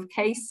a live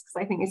case,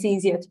 because I think it's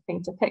easier to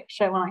paint a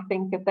picture when I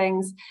think of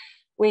things.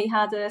 We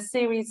had a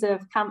series of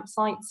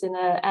campsites in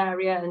an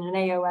area in an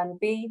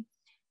AONB,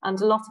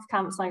 and a lot of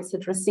campsites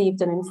had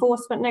received an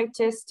enforcement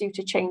notice due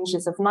to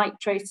changes of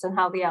nitrates and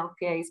how the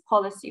LPA's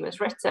policy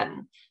was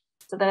written.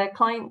 So the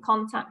client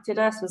contacted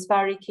us, was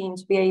very keen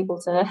to be able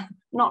to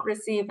not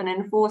receive an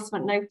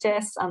enforcement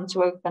notice and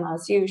to open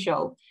as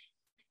usual.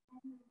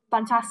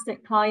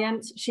 Fantastic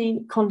client.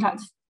 She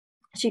contacted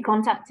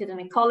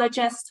an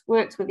ecologist,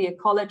 worked with the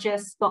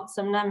ecologist, got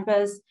some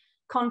numbers,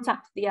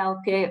 contacted the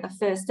LPA at the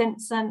first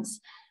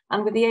instance,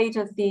 and with the aid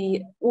of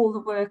all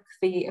the work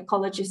the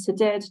ecologist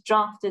did,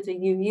 drafted a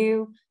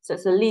UU, so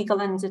it's a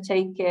legal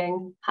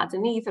undertaking, had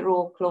an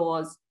either-or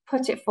clause,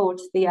 put it forward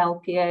to the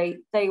LPA,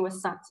 they were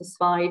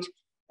satisfied.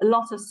 A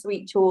lot of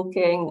sweet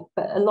talking,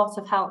 but a lot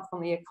of help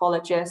from the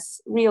ecologists,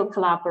 real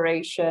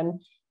collaboration,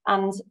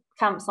 and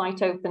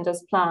campsite opened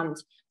as planned.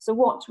 So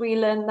what we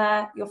learned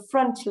there, you're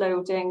front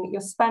loading,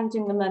 you're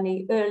spending the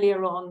money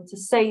earlier on to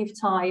save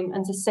time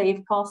and to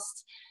save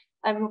costs.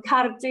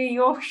 Cardi,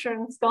 Yorkshire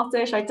and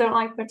Scottish, I don't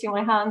like putting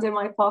my hand in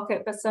my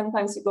pocket, but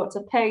sometimes you've got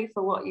to pay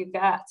for what you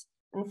get.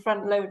 And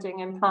front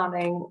loading and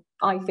planning,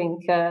 I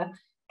think,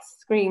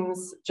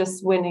 screams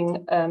just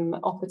winning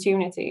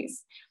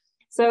opportunities.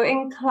 So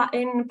in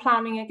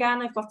planning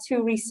again, I've got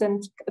 2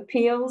 recent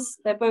appeals.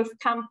 They're both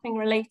camping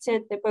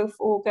related, they're both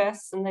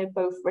August, and they're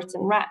both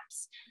written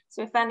reps.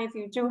 So if any of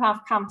you do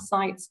have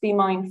campsites, be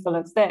mindful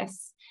of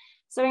this.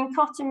 So in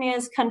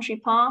Cottermere's Country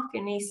Park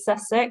in East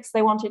Sussex,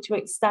 they wanted to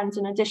extend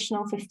an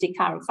additional 50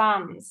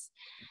 caravans.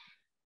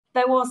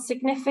 There was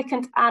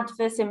significant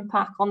adverse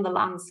impact on the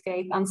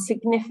landscape and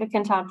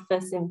significant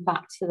adverse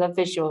impact to the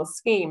visual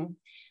scheme.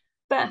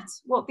 But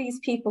what these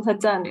people had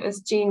done, it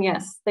was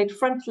genius. They'd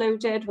front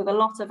loaded with a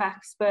lot of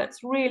experts,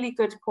 really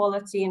good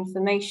quality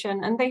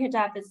information, and they had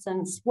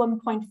evidenced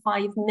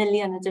 1.5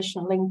 million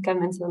additional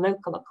income into the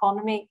local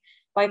economy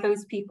by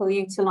those people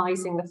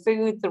utilising the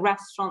food, the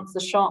restaurants, the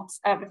shops,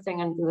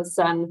 everything under the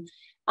sun.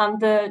 And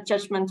the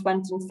judgment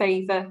went in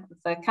favour of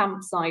the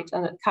campsite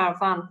and the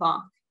caravan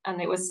park,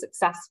 and it was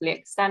successfully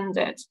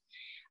extended.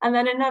 And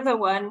then another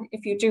one,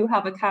 if you do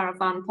have a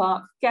caravan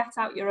park, get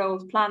out your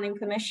old planning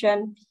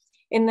permission.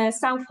 In the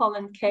South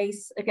Holland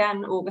case,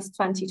 again, August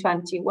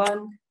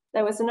 2021,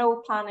 there was an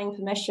old planning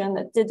permission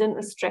that didn't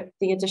restrict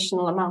the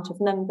additional amount of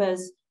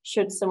numbers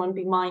should someone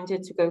be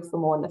minded to go for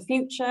more in the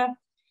future.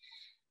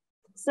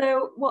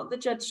 So what the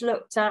judge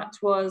looked at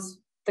was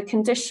the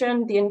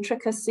condition, the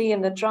intricacy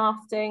and the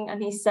drafting,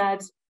 and he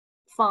said,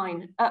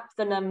 fine, up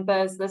the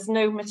numbers, there's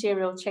no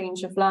material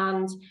change of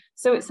land.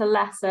 So it's a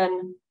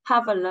lesson,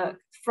 have a look,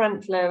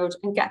 front load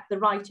and get the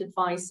right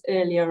advice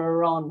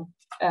earlier on.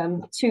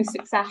 Too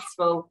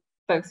successful,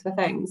 both the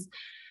things.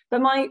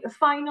 But my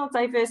final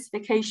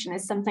diversification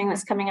is something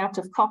that's coming out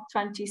of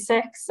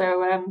COP26.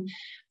 So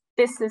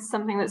this is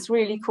something that's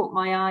really caught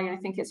my eye. I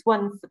think it's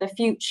one for the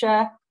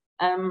future.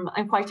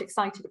 I'm quite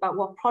excited about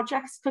what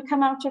projects could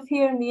come out of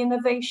here and the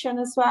innovation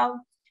as well.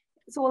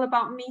 It's all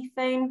about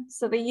methane.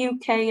 So the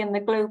UK and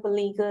the global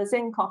leaders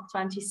in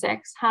COP26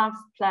 have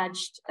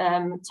pledged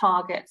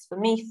targets for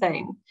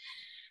methane.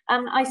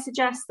 And I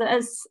suggest that,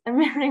 as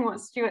mirroring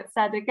what Stuart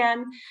said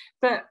again,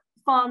 but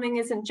farming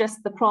isn't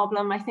just the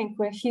problem. I think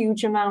we're a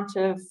huge amount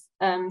of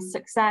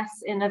success,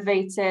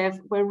 innovative,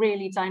 we're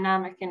really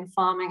dynamic in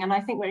farming, and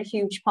I think we're a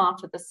huge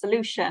part of the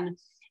solution,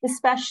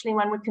 especially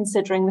when we're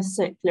considering the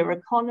circular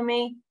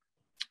economy.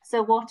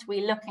 So what are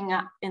we looking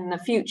at in the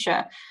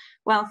future?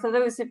 Well, for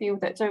those of you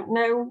that don't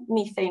know,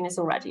 methane is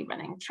already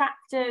running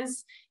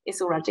tractors,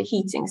 it's already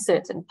heating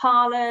certain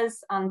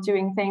parlours and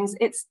doing things.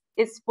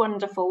 It's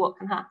wonderful what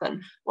can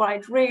happen. What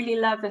I'd really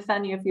love, if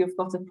any of you have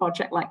got a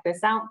project like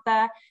this out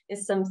there,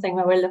 is something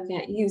where we're looking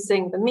at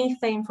using the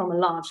methane from a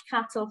large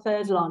cattle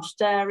herd, large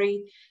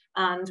dairy,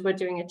 and we're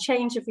doing a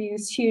change of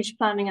use, huge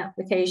planning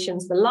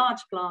applications for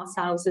large glass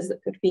houses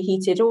that could be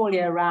heated all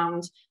year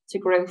round to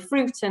grow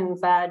fruit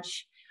and veg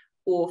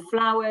or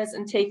flowers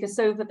and take us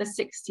over the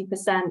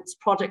 60%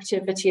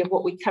 productivity of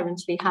what we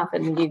currently have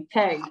in the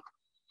UK.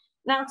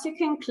 Now, to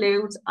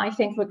conclude, I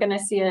think we're going to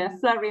see a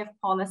flurry of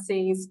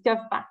policies,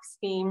 government-backed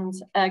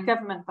schemes,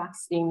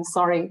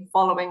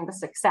 following the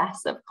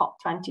success of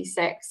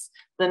COP26,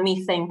 the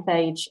Methane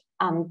Pledge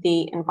and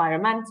the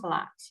Environmental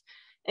Act.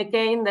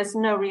 Again, there's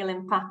no real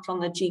impact on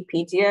the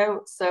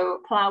GPDO, so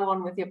plough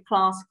on with your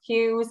Class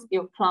Qs,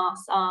 your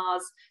Class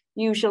Rs,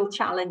 usual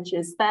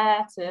challenges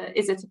there to,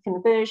 is it a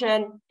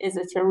conversion, is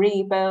it a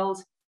rebuild,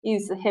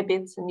 use the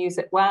HIBIT and use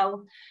it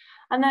well.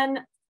 And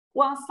then,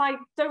 whilst I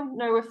don't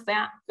know if the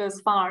Act goes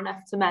far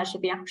enough to measure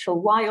the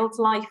actual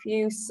wildlife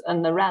use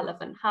and the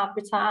relevant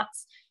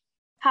habitats,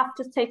 have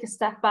to take a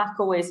step back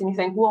always and you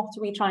think, what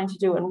are we trying to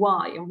do and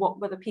why? And what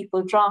were the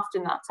people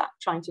drafting that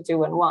Act trying to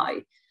do and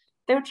why?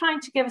 They were trying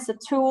to give us a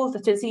tool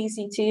that is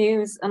easy to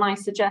use, and I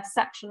suggest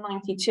Section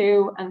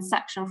 92 and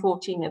Section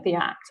 14 of the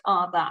Act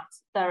are that.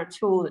 They're a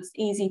tool that's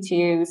easy to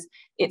use,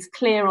 it's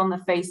clear on the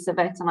face of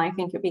it, and I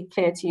think it'd be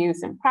clear to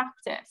use in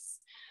practice.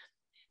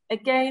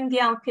 Again, the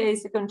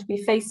LPAs are going to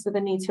be faced with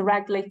the need to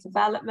regulate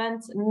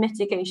development and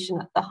mitigation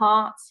at the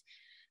heart.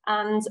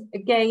 And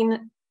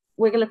again,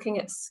 we're looking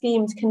at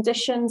schemed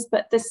conditions,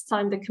 but this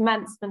time the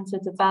commencement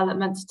of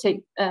development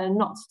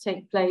not to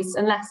take place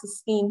unless a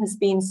scheme has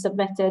been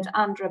submitted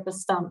and rubber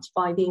stamped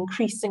by the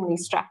increasingly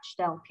stretched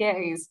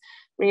LPAs.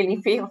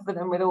 Really feel for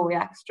them with all the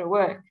extra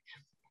work.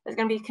 There's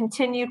going to be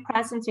continued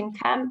present in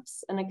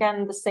Kemps, and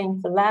again, the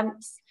same for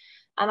Lemps.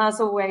 And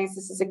as always,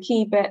 this is a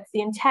key bit,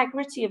 the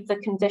integrity of the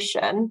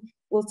condition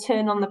will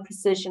turn on the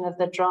precision of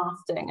the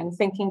drafting. And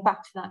thinking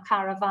back to that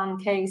caravan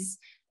case,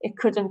 it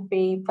couldn't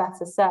be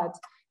better said.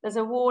 There's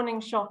a warning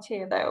shot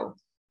here though.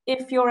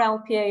 If your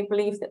LPA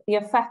believes that the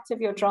effect of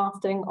your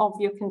drafting of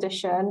your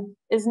condition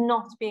is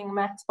not being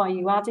met by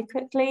you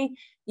adequately,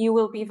 you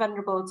will be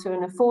vulnerable to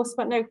an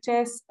enforcement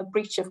notice, a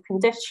breach of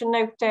condition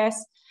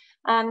notice,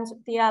 and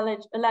the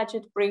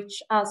alleged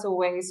breach, as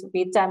always, will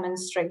be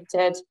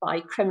demonstrated by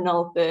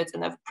criminal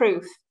burden of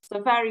proof.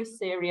 So very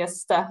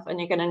serious stuff, and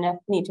you're going to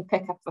need to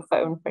pick up the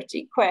phone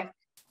pretty quick.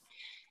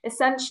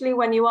 Essentially,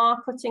 when you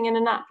are putting in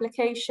an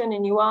application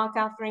and you are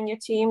gathering your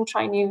team,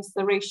 try and use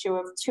the ratio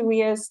of 2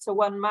 ears to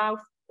 1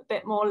 mouth, a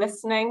bit more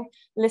listening,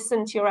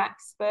 listen to your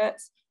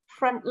experts,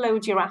 front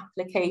load your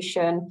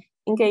application,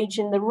 engage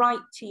in the right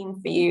team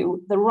for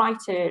you, the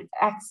right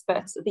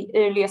experts at the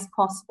earliest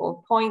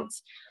possible point,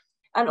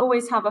 and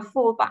always have a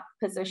fallback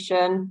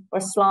position or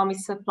salami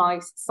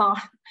slice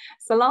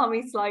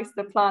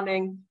the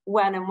planning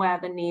when and where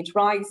the need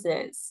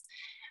rises.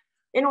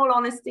 In all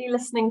honesty,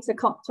 listening to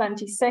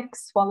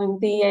COP26, following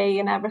BA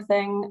and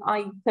everything,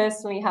 I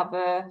personally have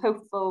a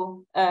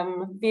hopeful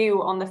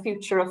view on the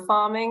future of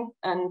farming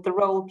and the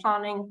role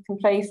planning can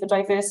play for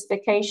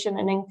diversification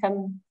and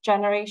income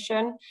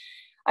generation.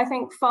 I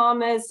think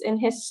farmers in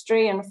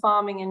history and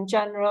farming in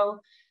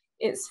general,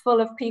 it's full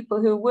of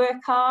people who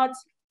work hard.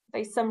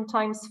 They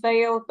sometimes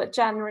fail, but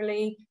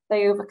generally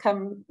they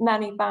overcome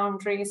many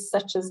boundaries,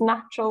 such as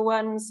natural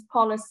ones,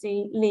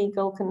 policy,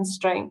 legal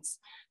constraints.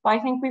 But I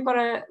think we've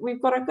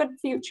got a good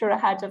future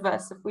ahead of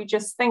us if we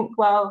just think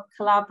well,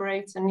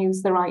 collaborate, and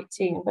use the right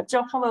team. But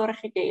diolch yn fawr I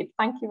chi gyd.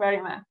 Thank you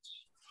very much.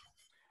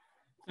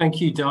 Thank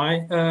you,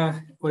 Di.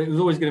 Well, it was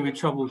always going to be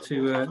trouble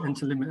to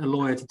limit a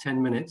lawyer to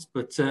 10 minutes,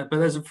 but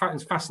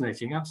it's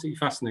fascinating, absolutely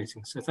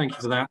fascinating. So thank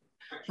you for that.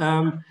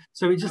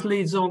 So it just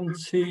leads on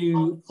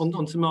to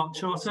Mark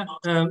Charter.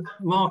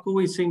 Mark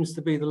always seems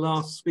to be the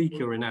last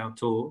speaker in our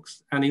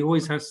talks, and he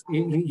always has.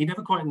 He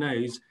never quite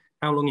knows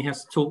how long he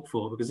has to talk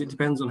for, because it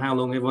depends on how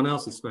long everyone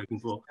else has spoken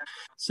for.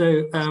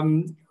 So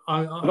I'm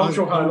not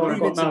sure how long I've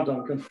got now,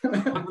 Duncan.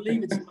 I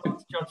believe it's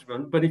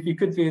judgment, but if you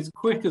could be as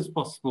quick as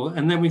possible,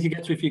 and then we can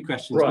get to a few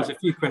questions, because a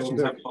few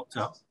questions have popped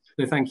up.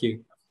 So thank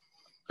you.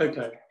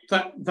 Okay,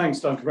 thanks,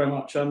 Duncan, very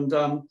much. And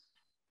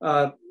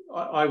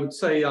I would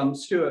say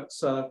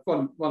Stuart's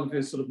one of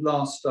his sort of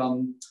last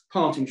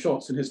parting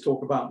shots in his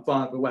talk about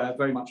buyer beware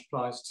very much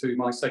applies to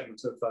my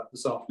segment of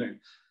this afternoon.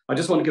 I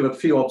just want to give a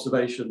few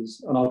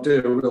observations, and I'll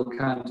do a real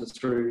canter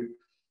through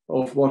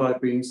of what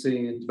I've been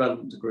seeing in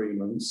development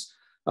agreements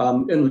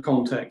in the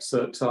context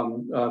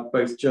that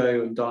both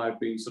Joe and Di have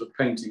been sort of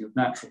painting of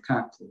natural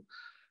capital.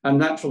 And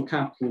natural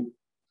capital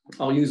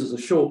I'll use as a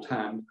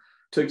shorthand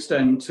to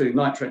extend to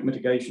nitrate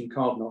mitigation,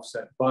 carbon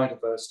offset,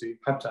 biodiversity,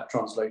 habitat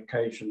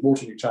translocation,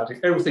 water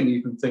neutrality, everything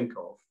you can think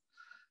of.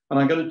 And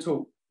I'm going to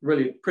talk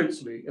really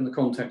principally in the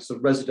context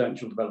of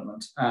residential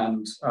development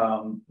and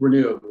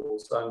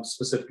renewables, and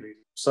specifically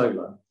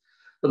solar.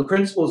 But the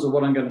principles of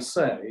what I'm going to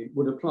say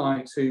would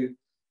apply to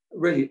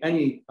really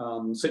any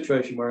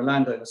situation where a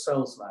landowner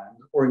sells land,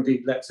 or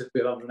indeed lets it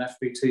build under an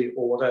FBT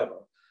or whatever.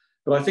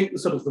 But I think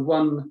the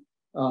one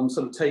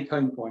sort of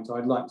take-home point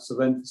I'd like to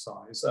sort of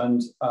emphasise,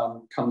 and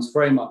comes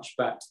very much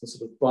back to the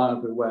sort of buyer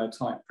beware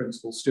type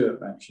principle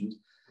Stuart mentioned,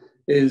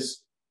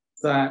 is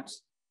that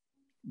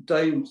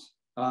don't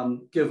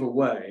give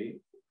away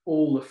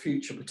all the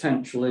future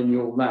potential in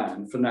your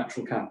land for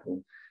natural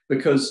capital,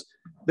 because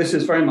this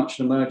is very much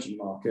an emerging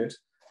market.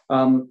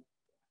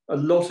 A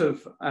lot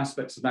of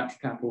aspects of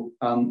natural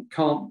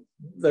capital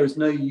there is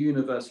no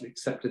universally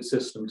accepted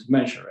system to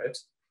measure it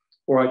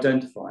or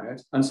identify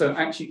it. And so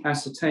actually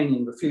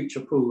ascertaining the future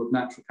pool of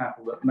natural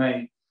capital that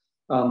may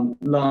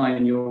lie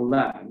in your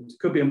land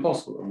could be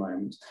impossible at the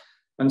moment.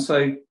 And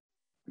so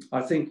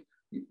I think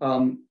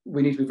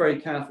we need to be very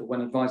careful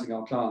when advising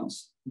our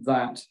clients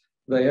that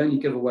they only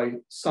give away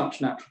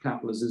such natural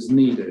capital as is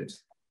needed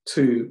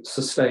to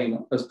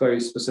sustain a very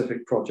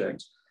specific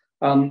project.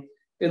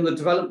 In the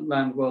development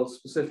land world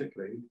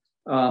specifically,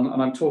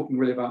 and I'm talking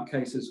really about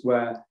cases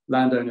where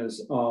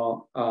landowners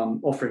are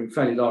offering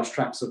fairly large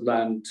tracts of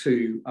land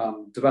to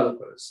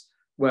developers,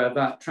 where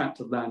that tract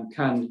of land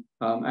can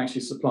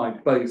actually supply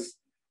both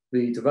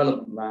the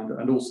development land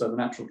and also the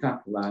natural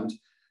capital land.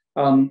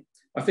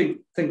 I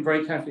think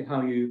very carefully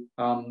how you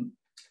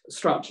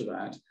structure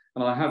that.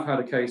 And I have had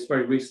a case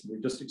very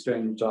recently, just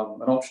exchanged an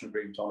option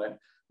agreement on it,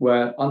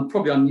 where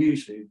probably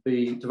unusually,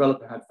 the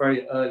developer had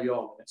very early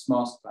on in its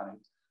master planning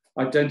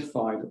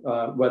identified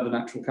where the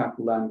natural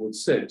capital land would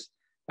sit,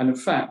 and in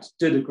fact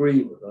did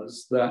agree with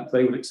us that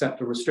they would accept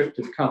a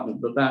restrictive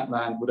covenant that that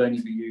land would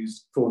only be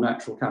used for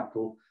natural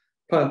capital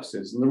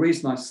purposes. And the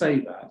reason I say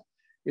that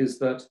is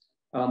that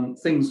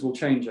things will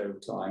change over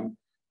time,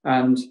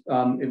 and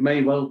it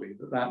may well be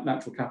that that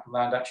natural capital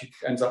land actually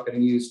ends up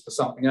getting used for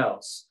something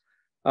else.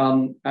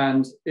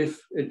 And if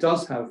it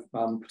does have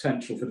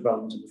potential for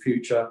development in the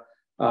future,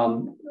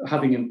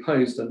 having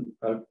imposed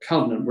a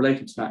covenant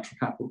relating to natural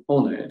capital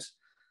on it,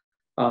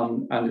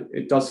 and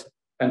it does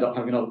end up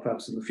having another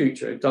purpose in the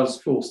future, it does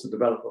force the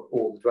developer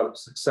or the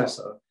developer's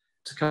successor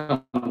to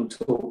come and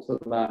talk to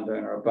the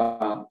landowner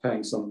about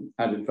paying some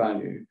added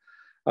value.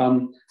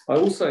 I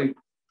also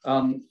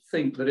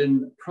think that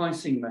in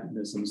pricing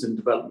mechanisms in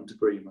development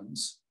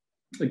agreements,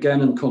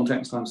 again in the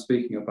context I'm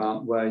speaking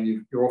about, where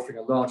you're offering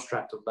a large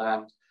tract of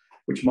land,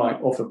 which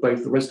might offer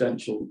both the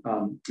residential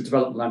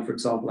development land, for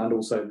example, and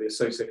also the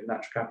associated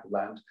natural capital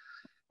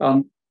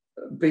land,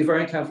 be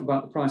very careful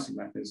about the pricing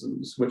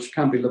mechanisms, which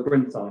can be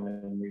labyrinthine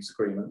in these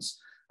agreements,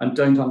 and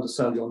don't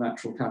undersell your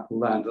natural capital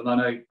land. And I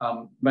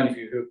know many of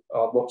you who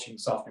are watching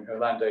this afternoon who are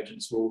land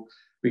agents will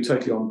be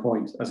totally on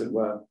point, as it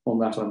were, on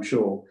that, I'm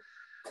sure.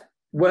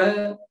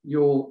 Where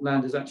your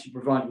land is actually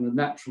providing the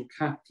natural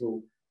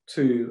capital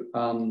to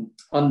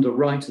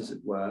underwrite, as it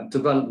were,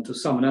 development of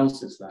someone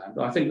else's land,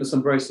 I think there's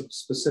some very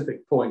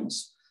specific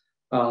points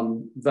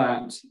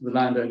that the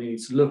landowner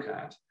needs to look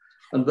at.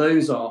 And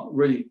those are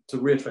really, to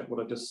reiterate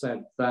what I just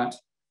said, that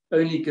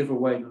only give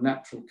away the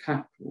natural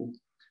capital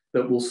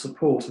that will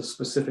support a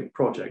specific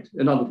project.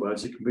 In other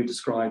words, it can be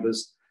described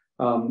as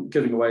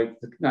giving away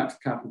the natural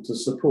capital to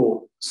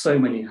support so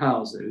many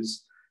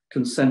houses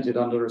consented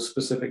under a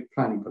specific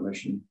planning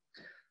permission.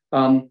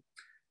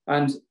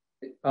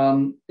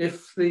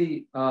 If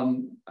the,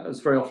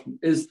 as very often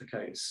is the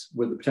case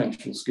with the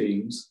potential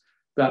schemes,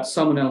 that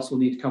someone else will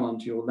need to come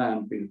onto your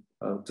land, be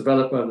a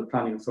developer, the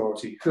planning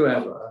authority,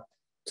 whoever,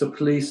 to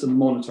police and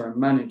monitor and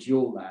manage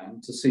your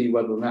land to see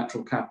whether the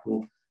natural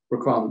capital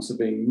requirements are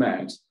being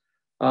met.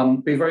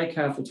 Be very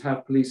careful to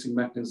have policing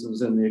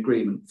mechanisms in the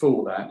agreement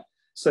for that,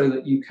 so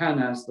that you can,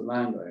 as the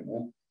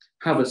landowner,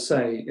 have a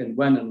say in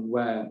when and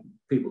where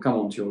people come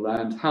onto your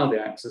land, how they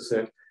access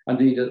it,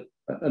 and indeed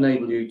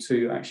enable you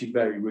to actually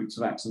vary routes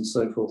of access and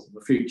so forth in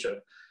the future.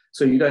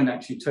 So you don't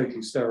actually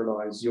totally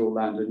sterilise your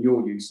land and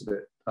your use of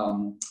it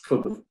for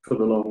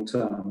the long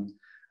term.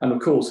 And of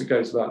course, it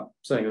goes without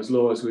saying, as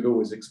lawyers, we'd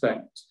always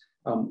expect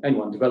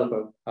anyone,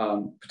 developer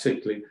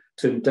particularly,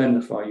 to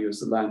indemnify you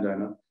as the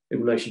landowner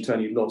in relation to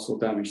any loss or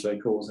damage they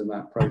cause in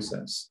that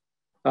process.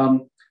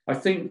 I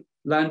think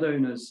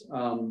landowners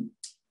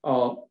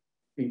are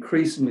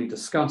increasingly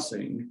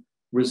discussing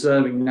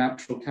reserving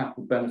natural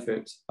capital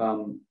benefit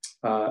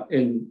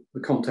in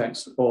the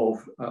context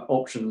of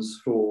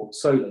options for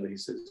solar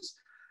leases.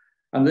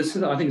 And this,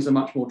 I think, is a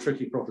much more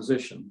tricky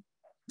proposition.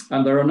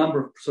 And there are a number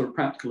of sort of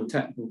practical and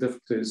technical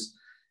difficulties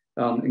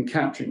in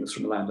capturing this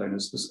from a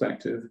landowner's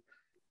perspective,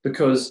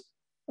 because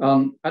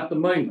at the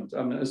moment,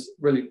 I mean, as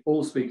really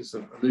all speakers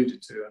have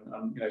alluded to,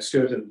 and you know,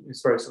 Stuart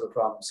is very sort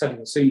of setting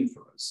the scene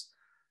for us,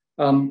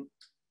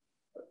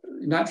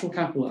 natural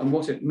capital and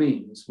what it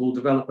means will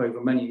develop over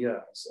many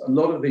years. A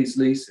lot of these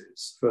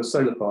leases for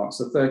solar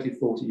parks are 30,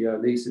 40-year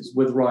leases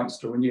with rights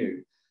to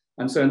renew.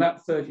 And so in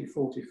that 30,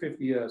 40,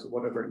 50 years, or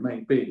whatever it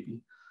may be,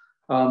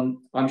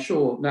 I'm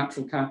sure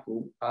natural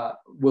capital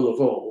will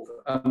evolve,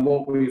 and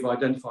what we've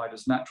identified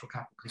as natural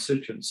capital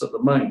constituents at the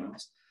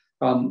moment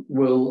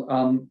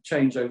will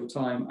change over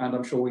time, and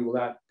I'm sure we will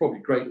add probably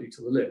greatly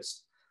to the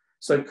list.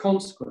 So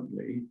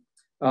consequently,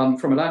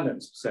 from a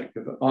landowner's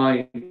perspective,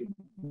 I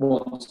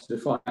want to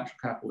define natural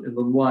capital in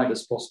the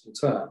widest possible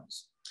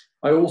terms.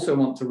 I also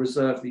want to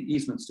reserve the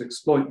easements to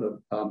exploit the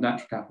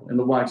natural capital in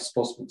the widest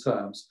possible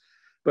terms,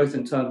 both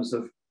in terms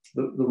of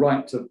the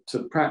right to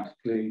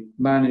practically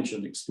manage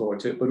and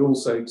exploit it, but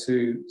also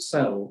to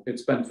sell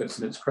its benefits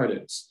and its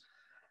credits.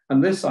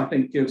 And this, I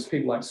think, gives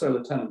people like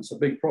solar tenants a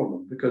big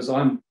problem, because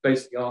I'm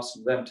basically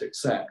asking them to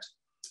accept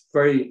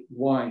very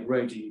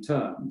wide-ranging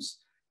terms,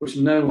 which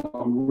no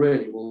one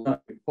really will know,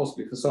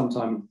 possibly for some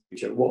time in the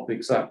future, what the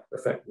exact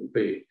effect will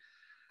be.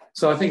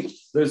 So I think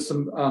there's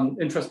some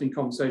interesting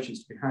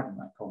conversations to be had in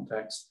that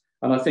context.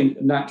 And I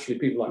think naturally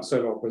people like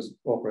solar operators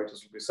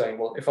will be saying,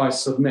 well, if I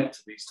submit to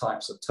these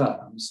types of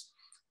terms,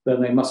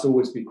 then they must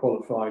always be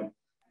qualified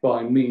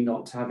by me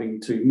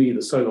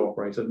the solar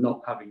operator,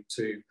 not having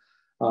to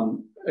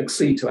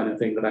accede to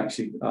anything that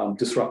actually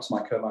disrupts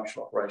my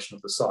commercial operation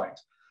of the site.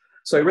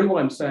 So really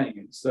what I'm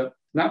saying is that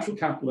natural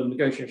capital and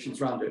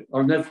negotiations around it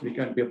are inevitably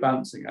going to be a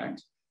balancing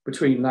act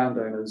between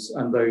landowners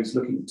and those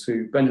looking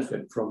to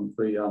benefit from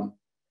the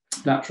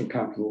natural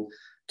capital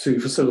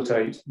to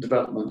facilitate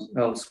development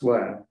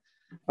elsewhere.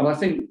 And I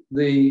think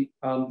the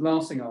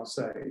last thing I'll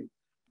say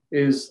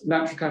is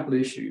natural capital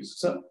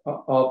issues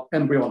are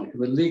embryonic,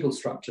 and the legal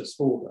structures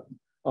for them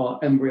are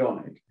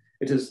embryonic.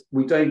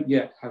 We don't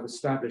yet have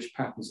established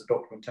patterns of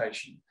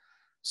documentation.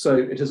 So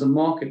it is a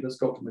market that's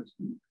got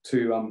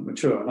to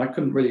mature. And I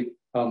couldn't really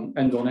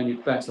end on any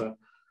better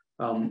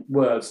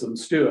words than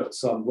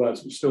Stuart's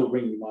words, which still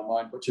ring in my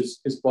mind, which is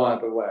buyer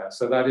beware.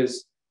 So that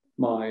is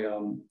my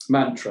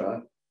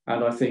mantra.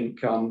 And I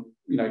think,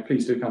 you know,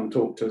 please do come and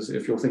talk to us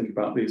if you're thinking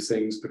about these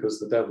things, because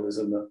the devil is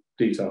in the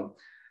detail.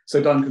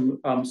 So Duncan,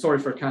 I'm sorry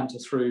for a canter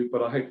through,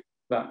 but I hope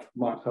that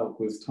might help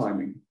with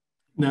timing.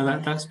 No,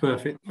 that's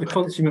perfect. The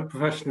consummate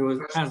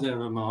professional, as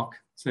ever, Mark.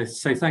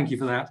 So thank you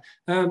for that.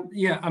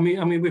 Yeah, I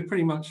mean,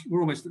 we're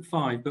almost at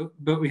 5,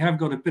 but we have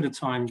got a bit of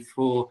time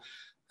for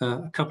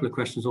a couple of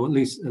questions, or at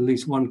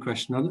least one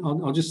question.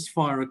 I'll just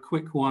fire a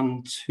quick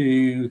one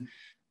to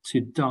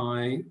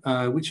Di,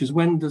 which is,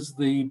 when does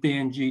the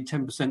BNG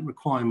 10%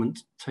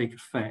 requirement take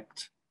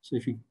effect? So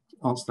if you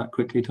answer that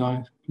quickly,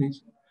 Di,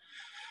 please.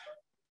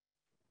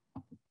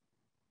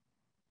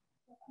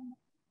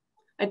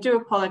 I do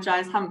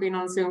apologise, haven't been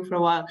on Zoom for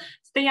a while.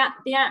 So the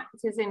Act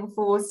is in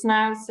force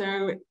now,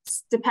 so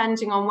it's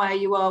depending on where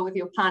you are with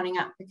your planning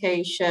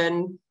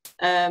application,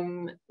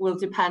 will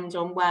depend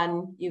on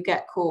when you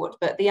get caught.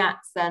 But the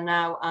Act's there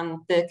now, and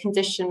the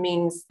condition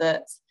means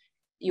that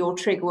your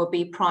trigger will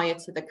be prior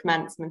to the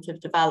commencement of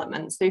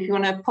development. So if you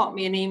want to pop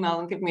me an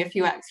email and give me a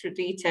few extra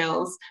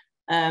details,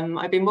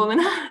 I'd be more than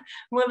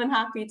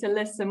happy to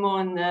listen more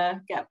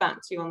and get back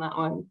to you on that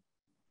one.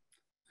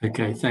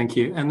 Okay, thank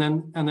you. And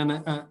then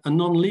a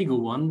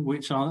non-legal one,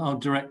 which I'll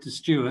direct to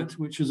Stuart,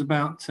 which was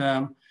about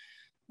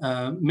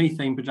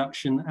methane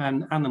production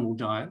and animal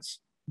diets.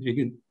 If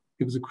you could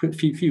give us a quick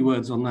few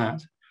words on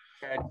that.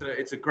 Yeah,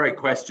 it's a great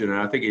question,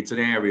 and I think it's an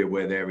area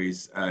where there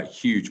is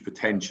huge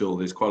potential.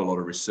 There's quite a lot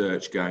of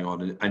research going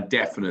on, and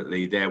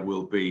definitely there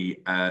will be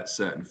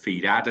certain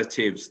feed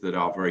additives that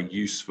are very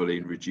useful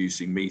in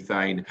reducing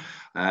methane,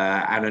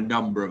 and a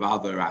number of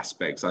other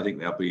aspects. I think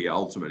there'll be,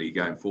 ultimately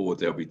going forward,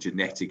 there'll be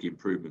genetic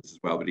improvements as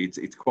well, but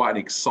it's quite an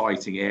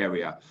exciting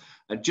area.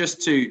 And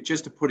just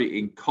to put it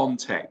in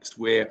context,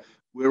 we're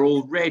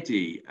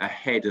already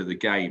ahead of the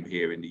game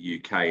here in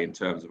the UK in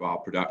terms of our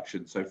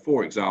production. So,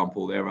 for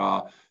example, there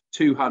are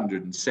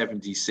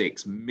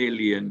 276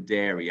 million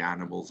dairy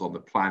animals on the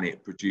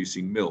planet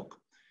producing milk.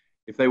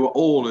 If they were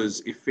all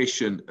as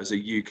efficient as a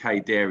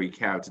UK dairy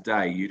cow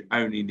today, you'd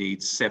only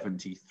need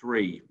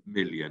 73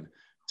 million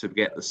to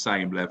get the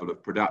same level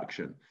of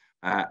production.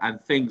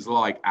 And things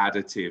like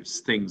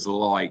additives, things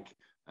like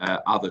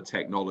other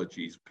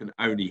technologies can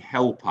only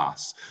help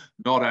us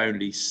not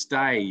only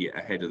stay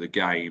ahead of the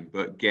game,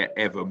 but get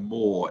ever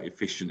more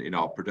efficient in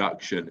our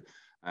production.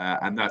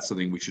 And that's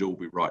something we should all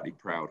be rightly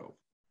proud of.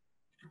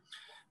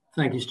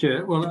 Thank you,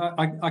 Stuart. Well,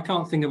 I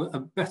can't think of a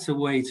better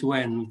way to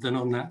end than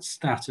on that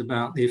stat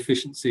about the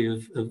efficiency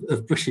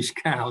of British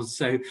cows.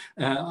 So,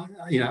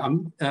 you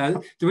know,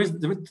 there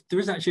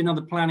is actually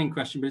another planning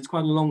question, but it's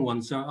quite a long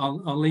one. So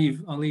I'll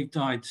leave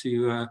Di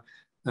to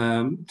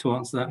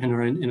answer that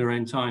in her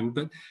own time.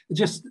 But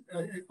just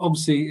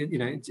obviously, you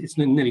know, it's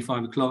nearly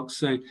 5 o'clock.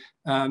 So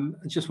I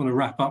just want to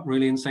wrap up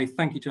really and say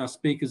thank you to our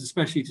speakers,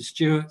 especially to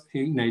Stuart, who,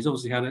 you know, he's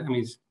obviously had,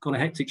 he's got a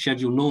hectic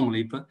schedule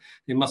normally, but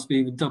it must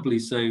be doubly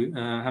so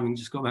having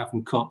just got back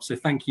from COP. So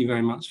thank you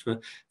very much for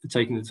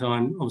taking the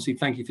time. Obviously,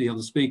 thank you for the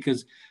other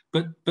speakers,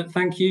 but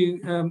thank you,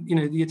 you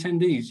know, the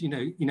attendees. You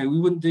know, we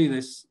wouldn't do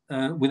this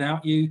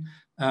without you.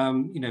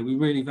 You know, we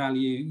really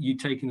value you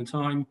taking the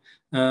time.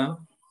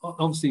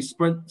 Obviously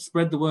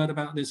spread the word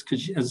about this,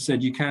 because, as I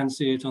said, you can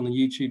see it on the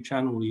YouTube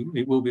channel.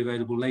 It will be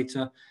available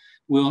later.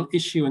 We'll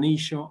issue an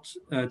e-shot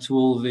to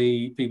all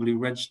the people who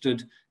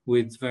registered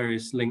with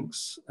various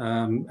links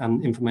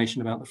and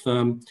information about the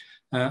firm.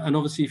 And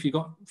obviously, if you've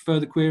got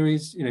further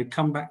queries, you know,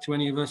 come back to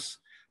any of us,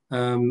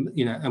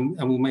 you know,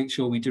 and we'll make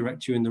sure we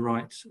direct you in the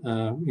right,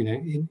 you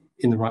know,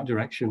 in the right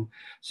direction.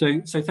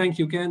 So thank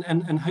you again,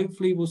 and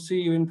hopefully we'll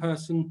see you in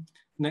person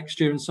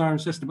next year in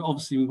Cirencester, but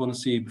obviously we want to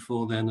see you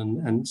before then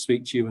and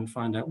speak to you and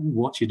find out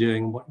what you're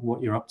doing and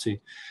what you're up to.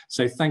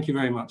 So thank you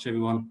very much,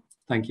 everyone.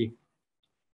 Thank you.